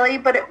was chilly,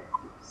 but it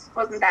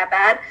wasn't that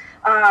bad.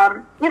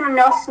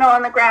 No snow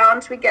on the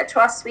ground. We get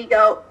to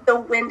Oswego. The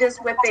wind is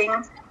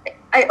whipping.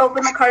 I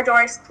opened the car door.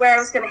 I swear I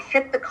was going to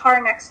hit the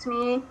car next to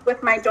me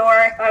with my door.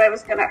 I thought I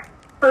was going to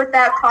hurt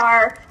that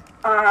car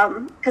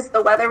because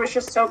the weather was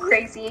just so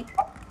crazy.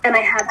 And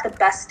I had the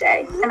best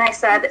day. And I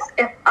said,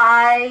 if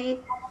I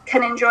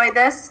can enjoy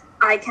this,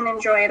 I can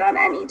enjoy it on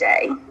any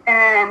day.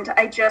 And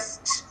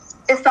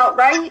it felt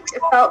right.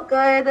 It felt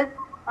good.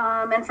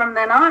 And from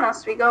then on,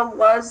 Oswego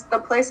was the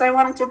place I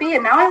wanted to be.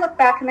 And now I look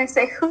back and I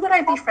say, who would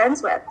I be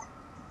friends with?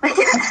 Like,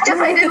 if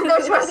I didn't go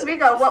to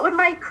Oswego, what would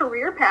my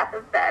career path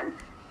have been?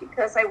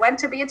 Because I went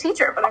to be a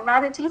teacher, but I'm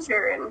not a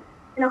teacher. And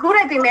who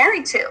would I be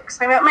married to? Because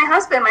I met my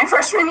husband my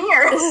freshman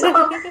year.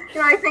 So,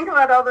 I think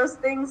about all those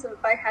things.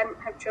 If I hadn't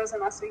have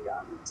chosen Oswego,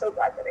 I'm so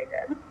glad that I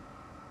did.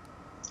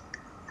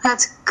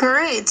 That's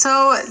great.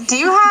 So do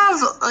you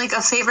have, like,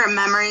 a favorite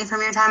memory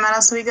from your time at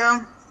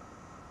Oswego?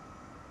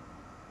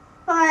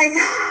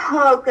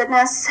 Oh,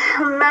 goodness.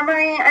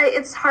 Memory,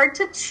 it's hard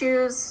to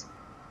choose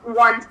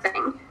one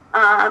thing.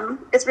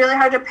 It's really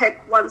hard to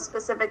pick one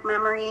specific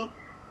memory.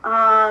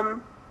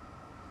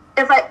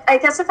 If I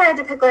had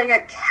to pick like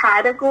a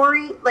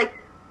category, like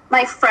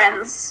my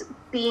friends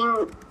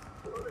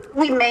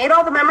we made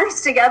all the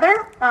memories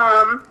together.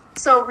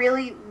 So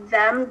really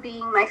them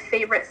being my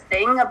favorite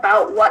thing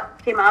about what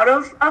came out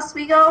of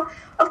Oswego.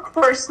 Of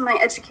course, my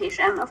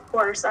education. Of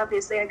course,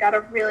 obviously I got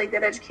a really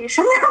good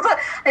education there, but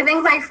I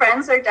think my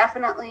friends are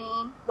definitely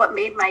what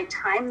made my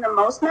time the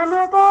most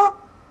memorable.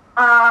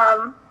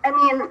 I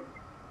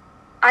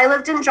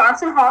lived in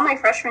Johnson Hall my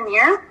freshman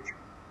year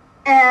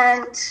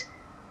and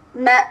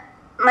met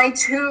my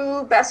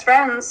 2 best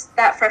friends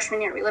that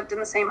freshman year. We lived in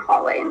the same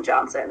hallway in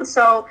Johnson.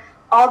 So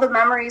all the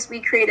memories we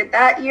created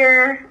that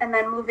year, and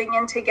then moving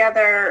in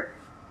together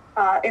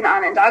in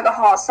Onondaga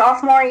Hall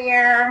sophomore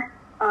year,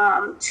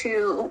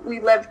 to we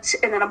lived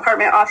in an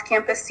apartment off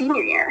campus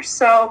senior year.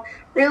 So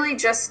really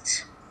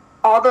just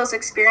all those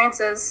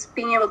experiences,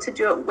 being able to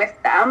do it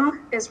with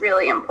them is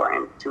really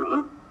important to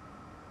me.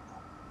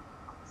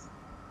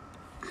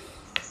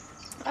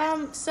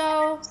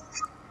 So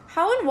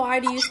how and why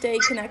do you stay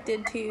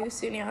connected to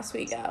SUNY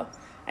Oswego?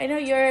 I know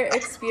your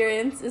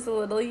experience is a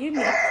little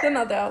unique than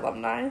other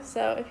alumni,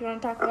 so if you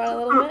want to talk about it a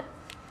little bit.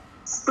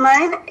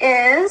 Mine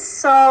is,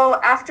 so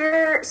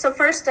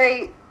first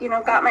I,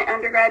 got my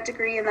undergrad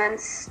degree and then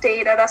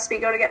stayed at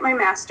Oswego to get my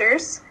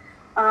master's.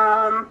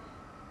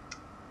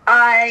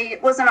 I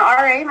was an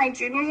RA my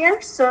junior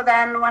year, so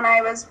then when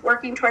I was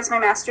working towards my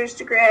master's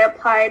degree, I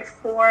applied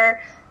for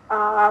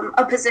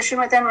a position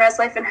within Res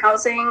Life and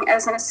Housing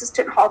as an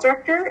assistant hall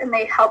director, and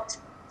they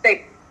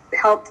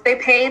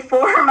paid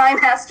for my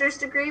master's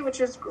degree, which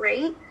is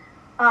great.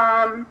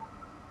 And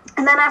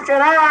then after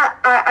that,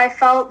 I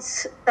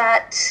felt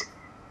that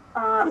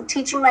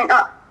teaching might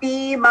not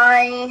be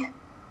my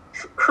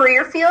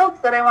career field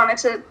that I wanted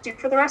to do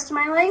for the rest of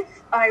my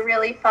life. I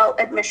really felt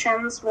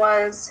admissions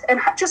was, and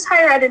just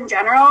higher ed in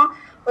general,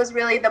 was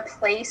really the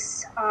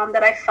place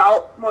that I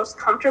felt most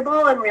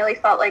comfortable and really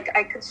felt like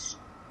I could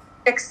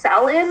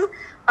excel in.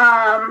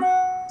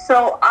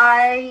 So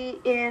I,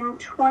 in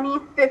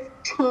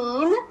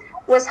 2015,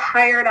 was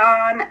hired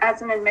on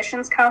as an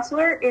admissions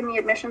counselor in the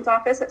admissions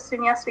office at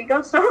SUNY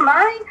Oswego. So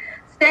my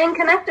staying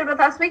connected with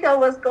Oswego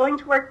was going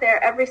to work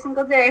there every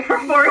single day for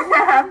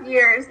 4.5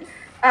 years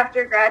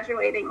after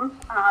graduating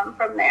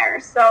from there.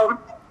 So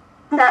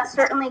that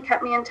certainly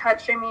kept me in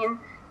touch. I mean,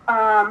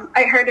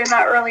 I heard in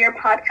an earlier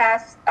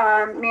podcast,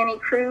 Manny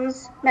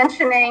Cruz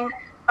mentioning,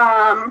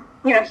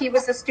 he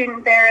was a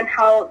student there and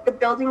how the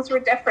buildings were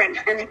different.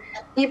 And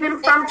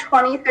even from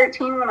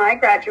 2013 when I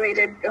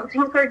graduated,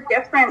 buildings were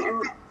different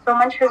and so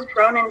much has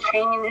grown and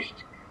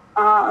changed.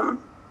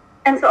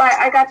 And so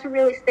I got to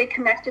really stay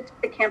connected to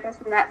the campus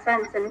in that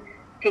sense and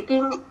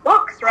taking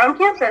walks around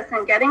campus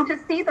and getting to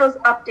see those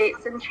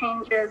updates and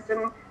changes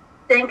and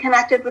staying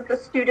connected with the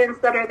students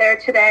that are there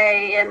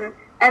today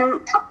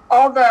and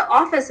all the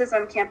offices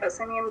on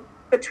campus. I mean,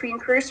 between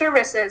career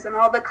services and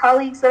all the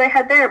colleagues that I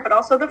had there, but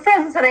also the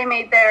friends that I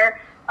made there,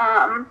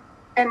 and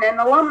then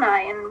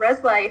alumni and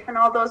Res Life and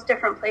all those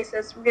different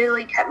places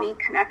really kept me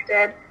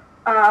connected.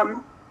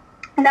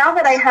 Now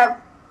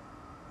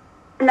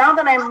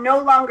that I'm no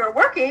longer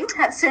working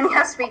at SUNY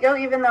Oswego,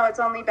 even though it's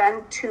only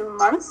been 2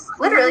 months,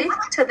 literally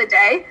to the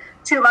day,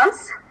 2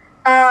 months,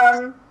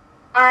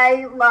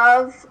 I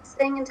love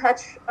staying in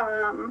touch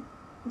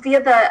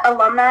via the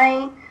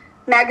Alumni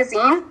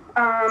magazine.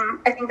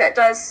 I think that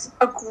does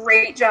a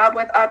great job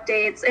with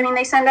updates. I mean,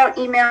 they send out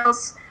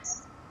emails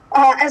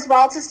as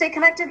well to stay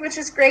connected, which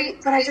is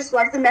great, but I just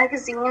love the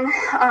magazine.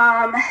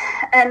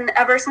 And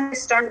ever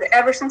since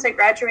I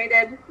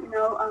graduated,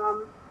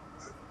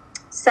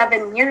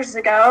 7 years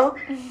ago,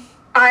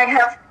 I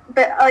have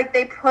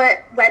they put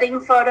wedding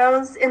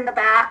photos in the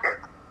back,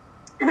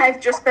 and I've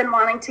just been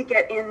wanting to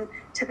get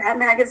into that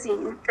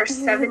magazine for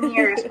 7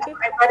 years with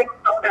my wedding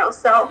photo.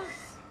 So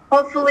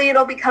hopefully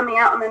it'll be coming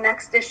out in the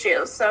next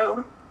issue.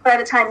 So by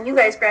the time you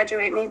guys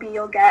graduate, maybe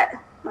you'll get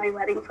my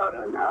wedding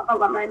photo in the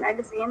Alumni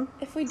magazine.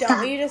 If we don't,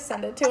 will you just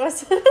send it to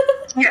us?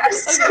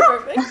 Yes. Okay,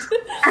 perfect.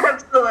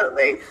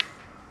 Absolutely.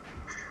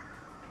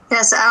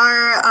 Yes,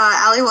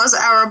 Allie was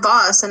our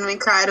boss, and we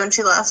cried when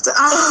she left.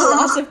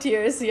 Lots of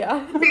tears,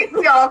 yeah.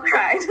 We all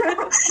cried.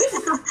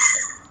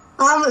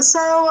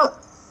 So,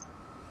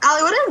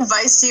 Allie, what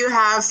advice do you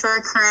have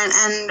for current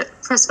and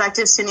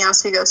prospective SUNY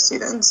Oswego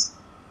students?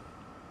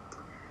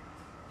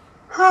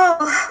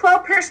 Oh, well,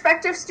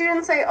 prospective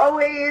students, I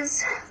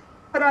always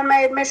put on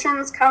my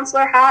admissions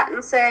counselor hat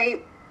and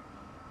say,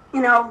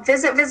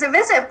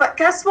 visit. But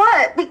guess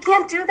what? We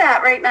can't do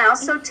that right now.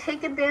 So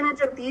take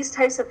advantage of these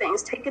types of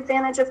things. Take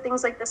advantage of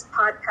things like this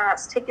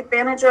podcast. Take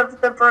advantage of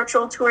the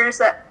virtual tours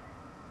that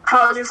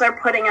colleges are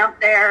putting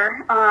out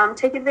there.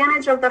 Take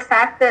advantage of the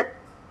fact that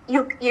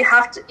you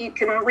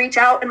can reach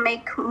out and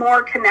make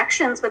more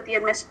connections with the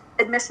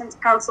admissions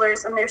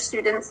counselors and their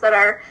students that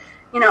are,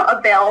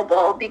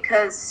 available,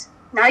 because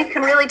now you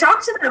can really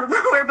talk to them,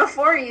 where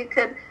before you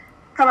could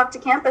come up to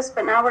campus,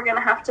 but now we're going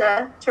to have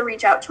to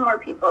reach out to more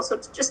people. So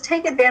to just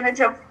take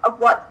advantage of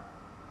what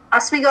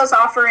Oswego's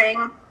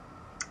offering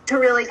to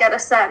really get a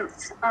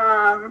sense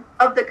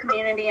of the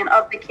community and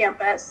of the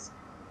campus.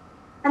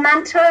 And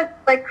then to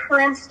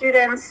current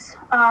students,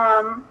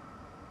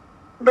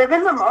 live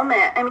in the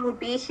moment. I mean,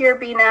 be here,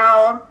 be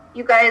now.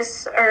 You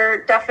guys are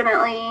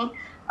definitely,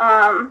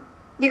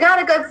 you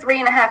got a good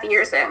 3.5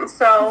 years in.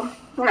 So,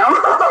 we'll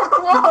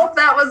hope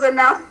that was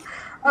enough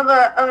of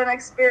an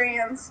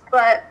experience.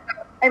 But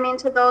I mean,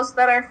 to those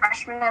that are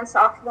freshmen and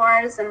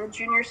sophomores and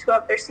juniors who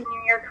have their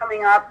senior year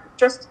coming up,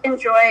 just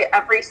enjoy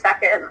every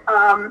second.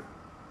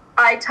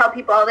 I tell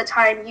people all the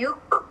time, you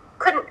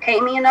couldn't pay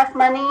me enough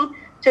money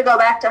to go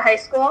back to high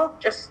school.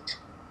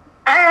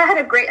 I had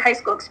a great high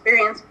school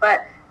experience,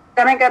 but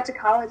then I got to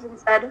college and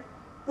said,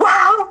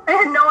 wow, I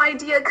had no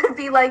idea it could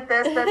be like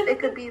this, that it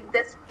could be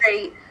this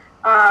great.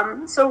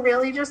 So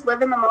really just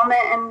live in the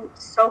moment and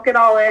soak it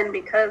all in,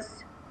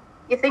 because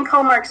you think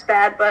homework's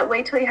bad, but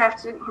wait till you have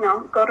to,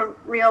 go to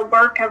real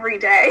work every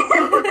day.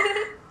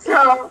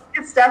 So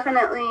it's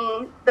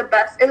definitely the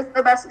best. It was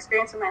the best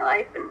experience of my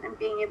life, and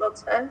being able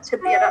to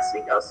be at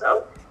Oswego.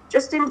 So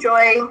just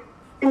enjoy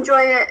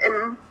it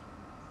and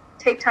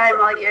take time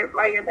while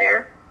you're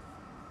there.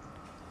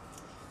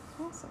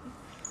 Awesome.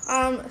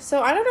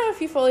 So I don't know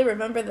if you fully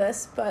remember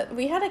this, but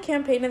we had a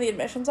campaign in the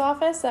admissions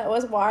office that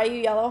was "Why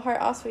You Yellow Heart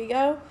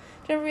Oswego."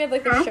 Do you remember we had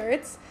like the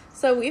shirts?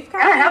 So we've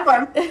kind of. I have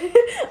one.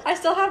 I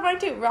still have mine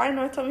too. Ryan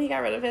North told me he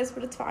got rid of his,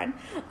 but it's fine.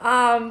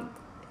 One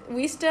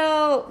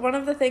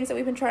of the things that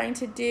we've been trying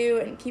to do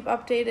and keep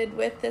updated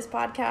with this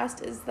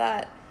podcast is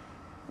that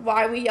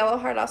why we yellow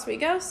heart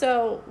Oswego.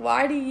 So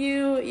why do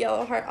you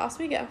yellow heart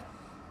Oswego?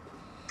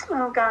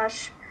 Oh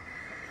gosh.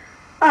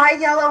 I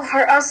yellow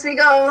heart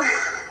Oswego.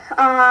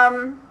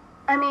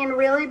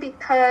 Really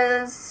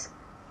because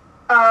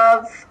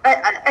of,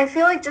 I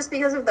feel like just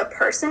because of the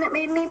person it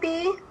made me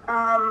be.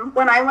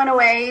 When I went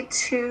away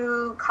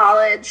to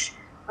college,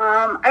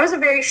 I was a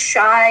very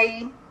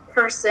shy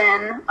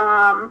person.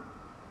 I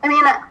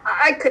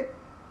could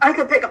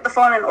pick up the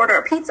phone and order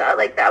a pizza.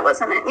 Like, that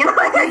wasn't it.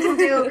 I can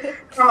do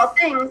normal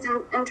things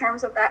in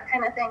terms of that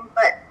kind of thing.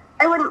 But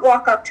I wouldn't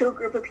walk up to a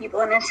group of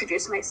people and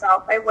introduce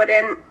myself. I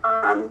wouldn't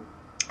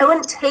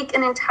take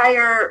an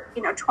entire,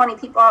 20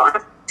 people on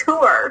a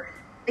tour.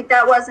 Like,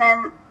 that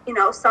wasn't,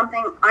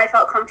 something I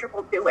felt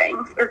comfortable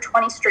doing, or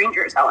 20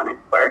 strangers out on a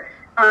tour.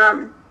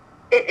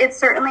 It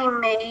certainly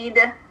made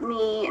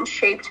me and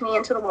shaped me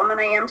into the woman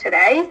I am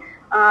today.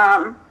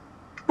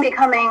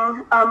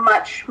 Becoming a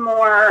much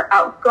more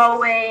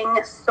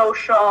outgoing,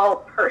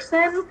 social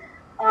person.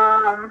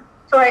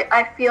 So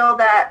I feel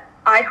that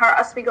I heart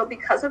Oswego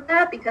because of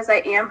that, because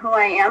I am who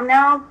I am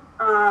now,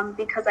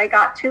 because I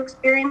got to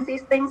experience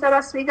these things at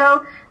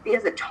Oswego,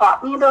 because it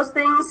taught me those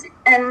things,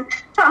 and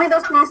taught me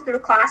those things through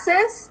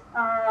classes.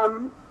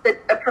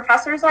 The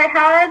professors I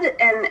had,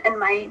 and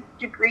my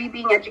degree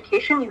being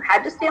education, you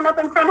had to stand up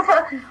in front of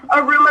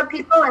a room of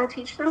people and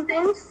teach them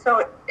things.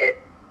 So it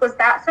was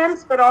that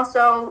sense, but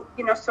also,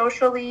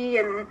 socially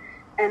and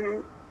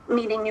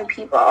meeting new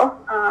people.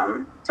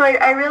 So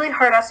I really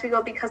heart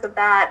Oswego because of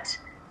that.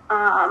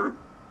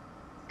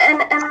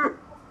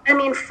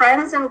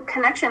 Friends and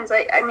connections.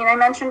 I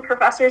mentioned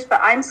professors,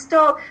 but I'm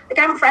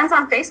friends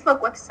on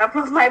Facebook with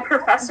several of my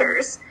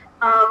professors.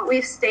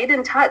 We've stayed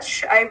in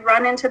touch. I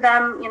run into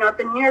them, at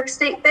the New York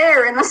State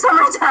Fair in the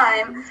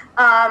summertime.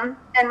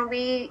 And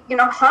we,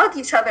 hug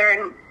each other,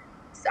 and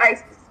I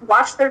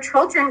watch their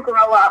children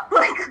grow up.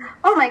 Like,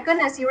 oh my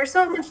goodness, you were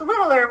so much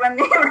littler when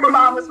your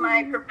mom was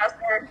my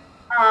professor.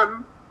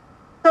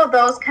 So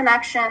those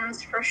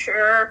connections for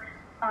sure.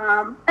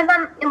 And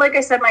then, like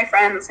I said, my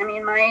friends.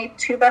 My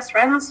two best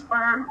friends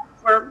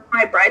were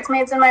my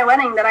bridesmaids in my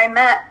wedding that I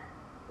met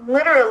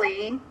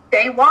literally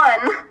day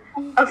one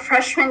of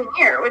freshman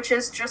year, which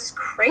is just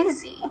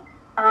crazy.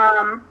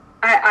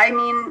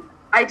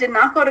 I did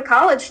not go to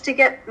college to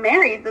get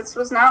married. This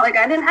was not like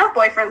I didn't have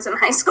boyfriends in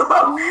high school.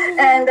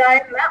 And I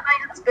met my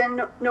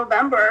husband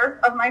November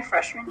of my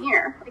freshman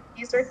year. Like,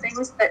 these are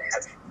things that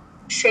have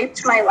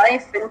shaped my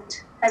life and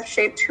have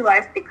shaped who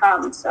I've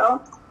become.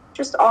 So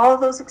just all of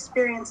those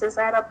experiences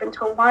add up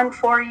into 1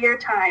 4-year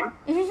time.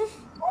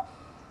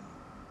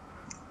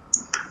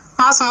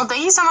 Awesome. Well,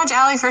 thank you so much,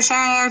 Allie, for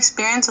sharing your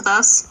experience with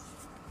us.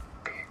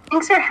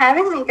 Thanks for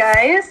having me,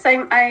 guys.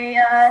 I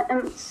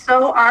am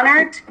so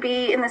honored to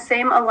be in the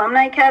same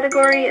alumni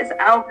category as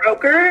Al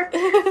Roker.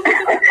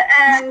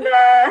 And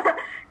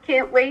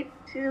can't wait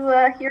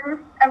to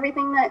hear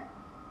everything that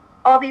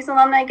all these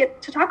alumni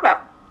get to talk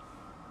about.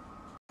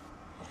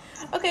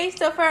 Okay,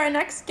 so for our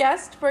next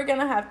guest, we're going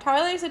to have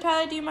Tyler. So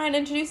Tyler, do you mind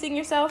introducing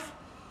yourself?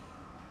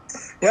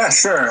 Yeah,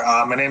 sure.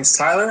 My name's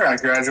Tyler. I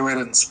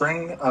graduated in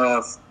spring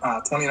of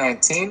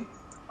 2019.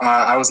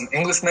 I was an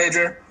English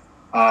major.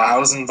 I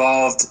was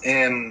involved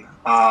in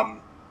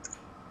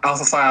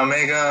Alpha Phi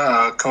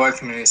Omega, co-ed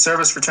community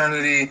service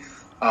fraternity,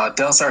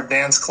 Del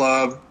Dance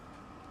Club,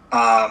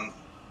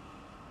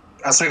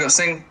 Oswego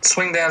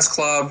Swing Dance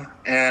Club,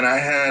 and I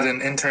had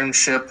an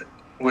internship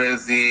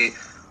with the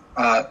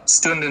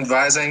student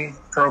advising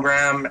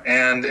program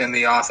and in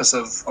the Office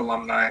of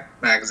Alumni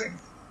magazine.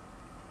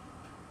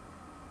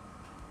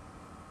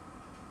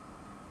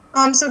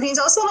 So can you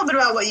tell us a little bit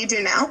about what you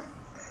do now?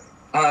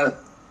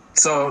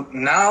 So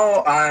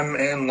now I'm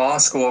in law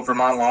school,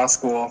 Vermont Law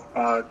School,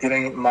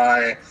 getting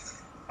my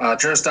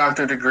Juris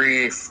Doctor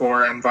degree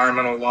for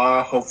environmental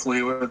law,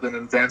 hopefully with an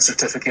advanced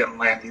certificate in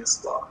land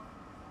use law.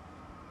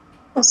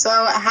 So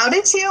how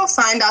did you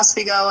find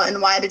Oswego, and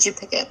why did you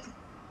pick it?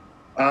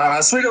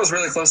 Oswego is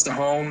really close to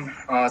home.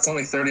 It's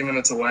only 30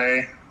 minutes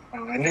away.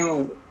 I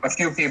knew a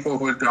few people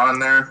who had gone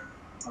there.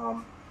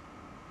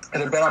 It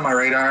had been on my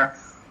radar.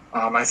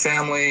 My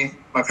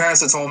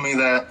parents had told me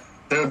that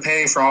they would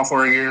pay for all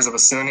 4 years of a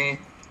SUNY,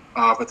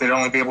 but they'd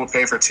only be able to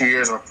pay for 2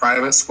 years of a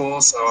private school.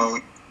 So,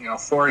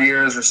 4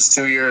 years versus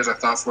 2 years, I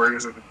thought 4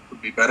 years would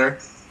be better.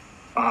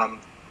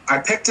 I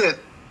picked it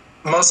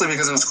mostly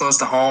because it was close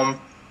to home.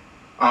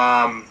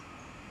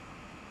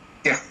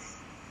 Yeah.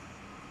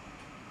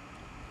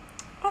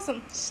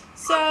 Awesome.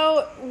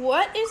 So,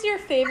 what is your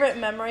favorite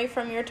memory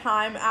from your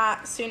time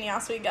at SUNY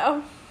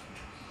Oswego?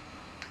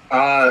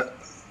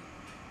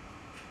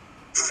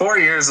 4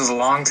 years is a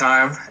long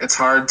time. It's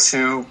hard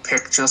to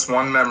pick just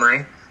one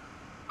memory.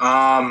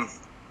 Off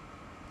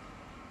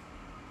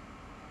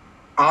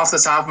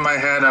the top of my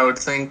head, I would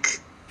think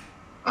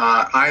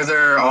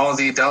either all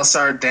the Del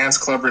Star Dance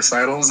Club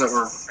recitals that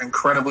were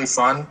incredibly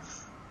fun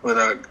with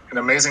an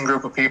amazing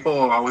group of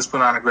people who always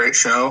put on a great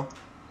show.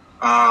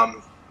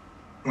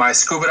 My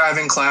scuba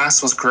diving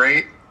class was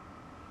great.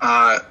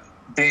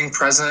 Being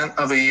president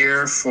of a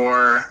year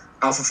for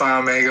Alpha Phi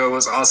Omega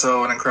was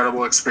also an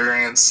incredible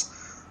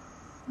experience.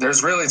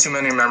 There's really too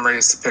many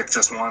memories to pick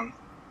just one.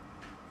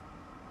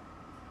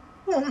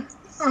 Yeah.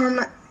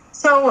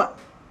 So,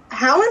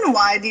 how and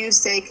why do you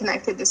stay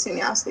connected to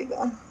SUNY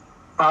Oswego?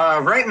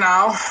 Right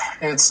now,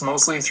 it's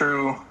mostly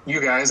through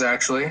you guys,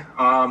 actually.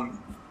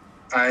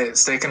 I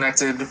stay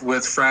connected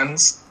with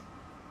friends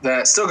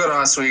that still go to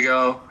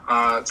Oswego,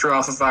 through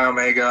Alpha Phi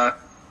Omega,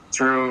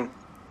 through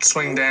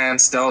Swing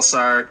Dance, Del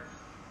Sart.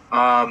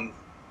 I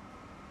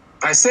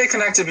stay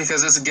connected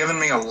because it's given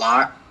me a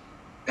lot,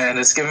 and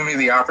it's given me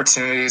the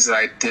opportunities that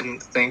I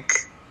didn't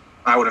think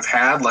I would have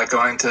had, like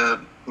going to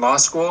law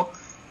school.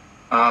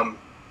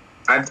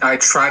 I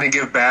try to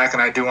give back,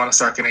 and I do want to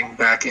start getting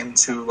back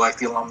into like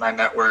the alumni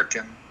network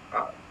and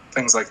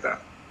things like that.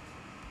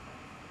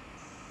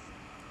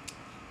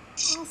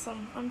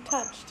 Awesome. I'm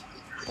touched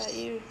that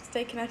you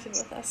stay connected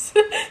with us.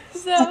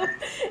 So,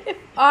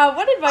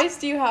 what advice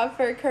do you have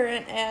for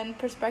current and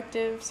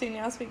prospective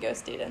SUNY Oswego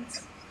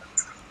students?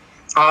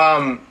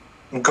 Go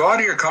out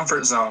of your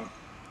comfort zone.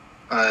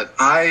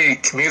 I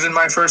commuted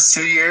my first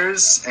 2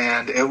 years,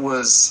 and it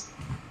was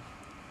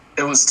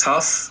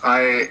tough.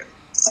 I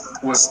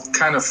was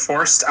kind of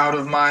forced out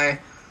of my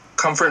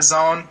comfort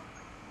zone,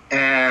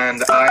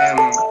 and I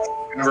am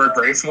ever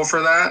grateful for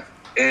that.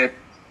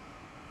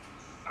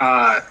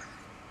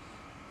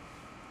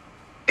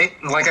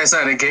 Like I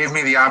said, it gave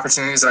me the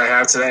opportunities that I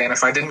have today, and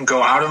if I didn't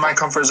go out of my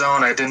comfort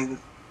zone, I didn't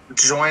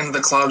join the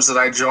clubs that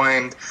I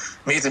joined,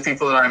 meet the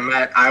people that I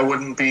met, I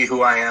wouldn't be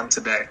who I am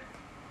today.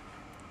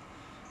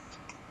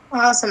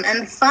 Awesome.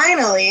 And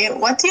finally,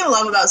 what do you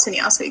love about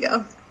SUNY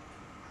Oswego?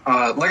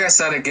 Like I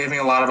said, it gave me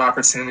a lot of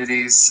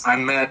opportunities. I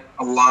met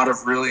a lot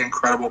of really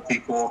incredible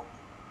people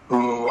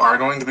who are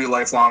going to be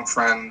lifelong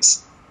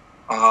friends.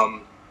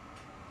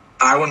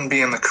 I wouldn't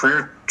be in the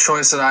career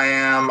choice that I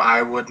am.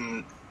 I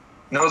wouldn't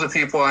know the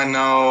people I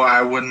know.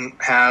 I wouldn't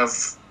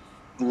have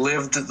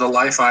lived the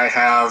life I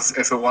have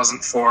if it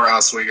wasn't for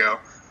Oswego.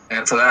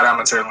 And for that, I'm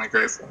eternally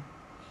grateful.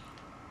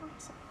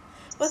 Awesome.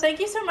 Well, thank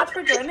you so much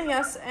for joining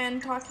us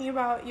and talking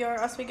about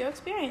your Oswego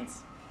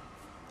experience.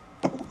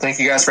 Thank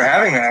you guys for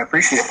having me. I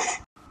appreciate it.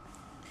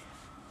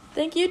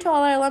 Thank you to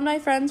all our alumni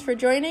friends for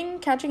joining,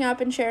 catching up,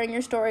 and sharing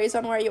your stories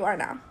on where you are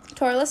now.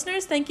 To our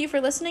listeners, thank you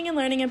for listening and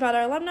learning about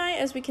our alumni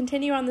as we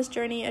continue on this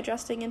journey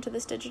adjusting into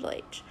this digital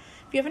age.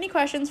 If you have any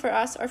questions for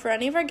us or for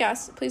any of our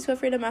guests, please feel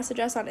free to message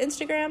us on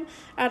Instagram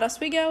at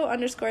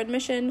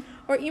Oswego_admission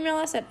or email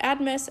us at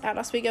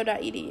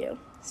admiss@oswego.edu.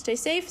 Stay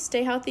safe,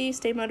 stay healthy,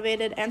 stay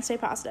motivated, and stay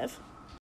positive.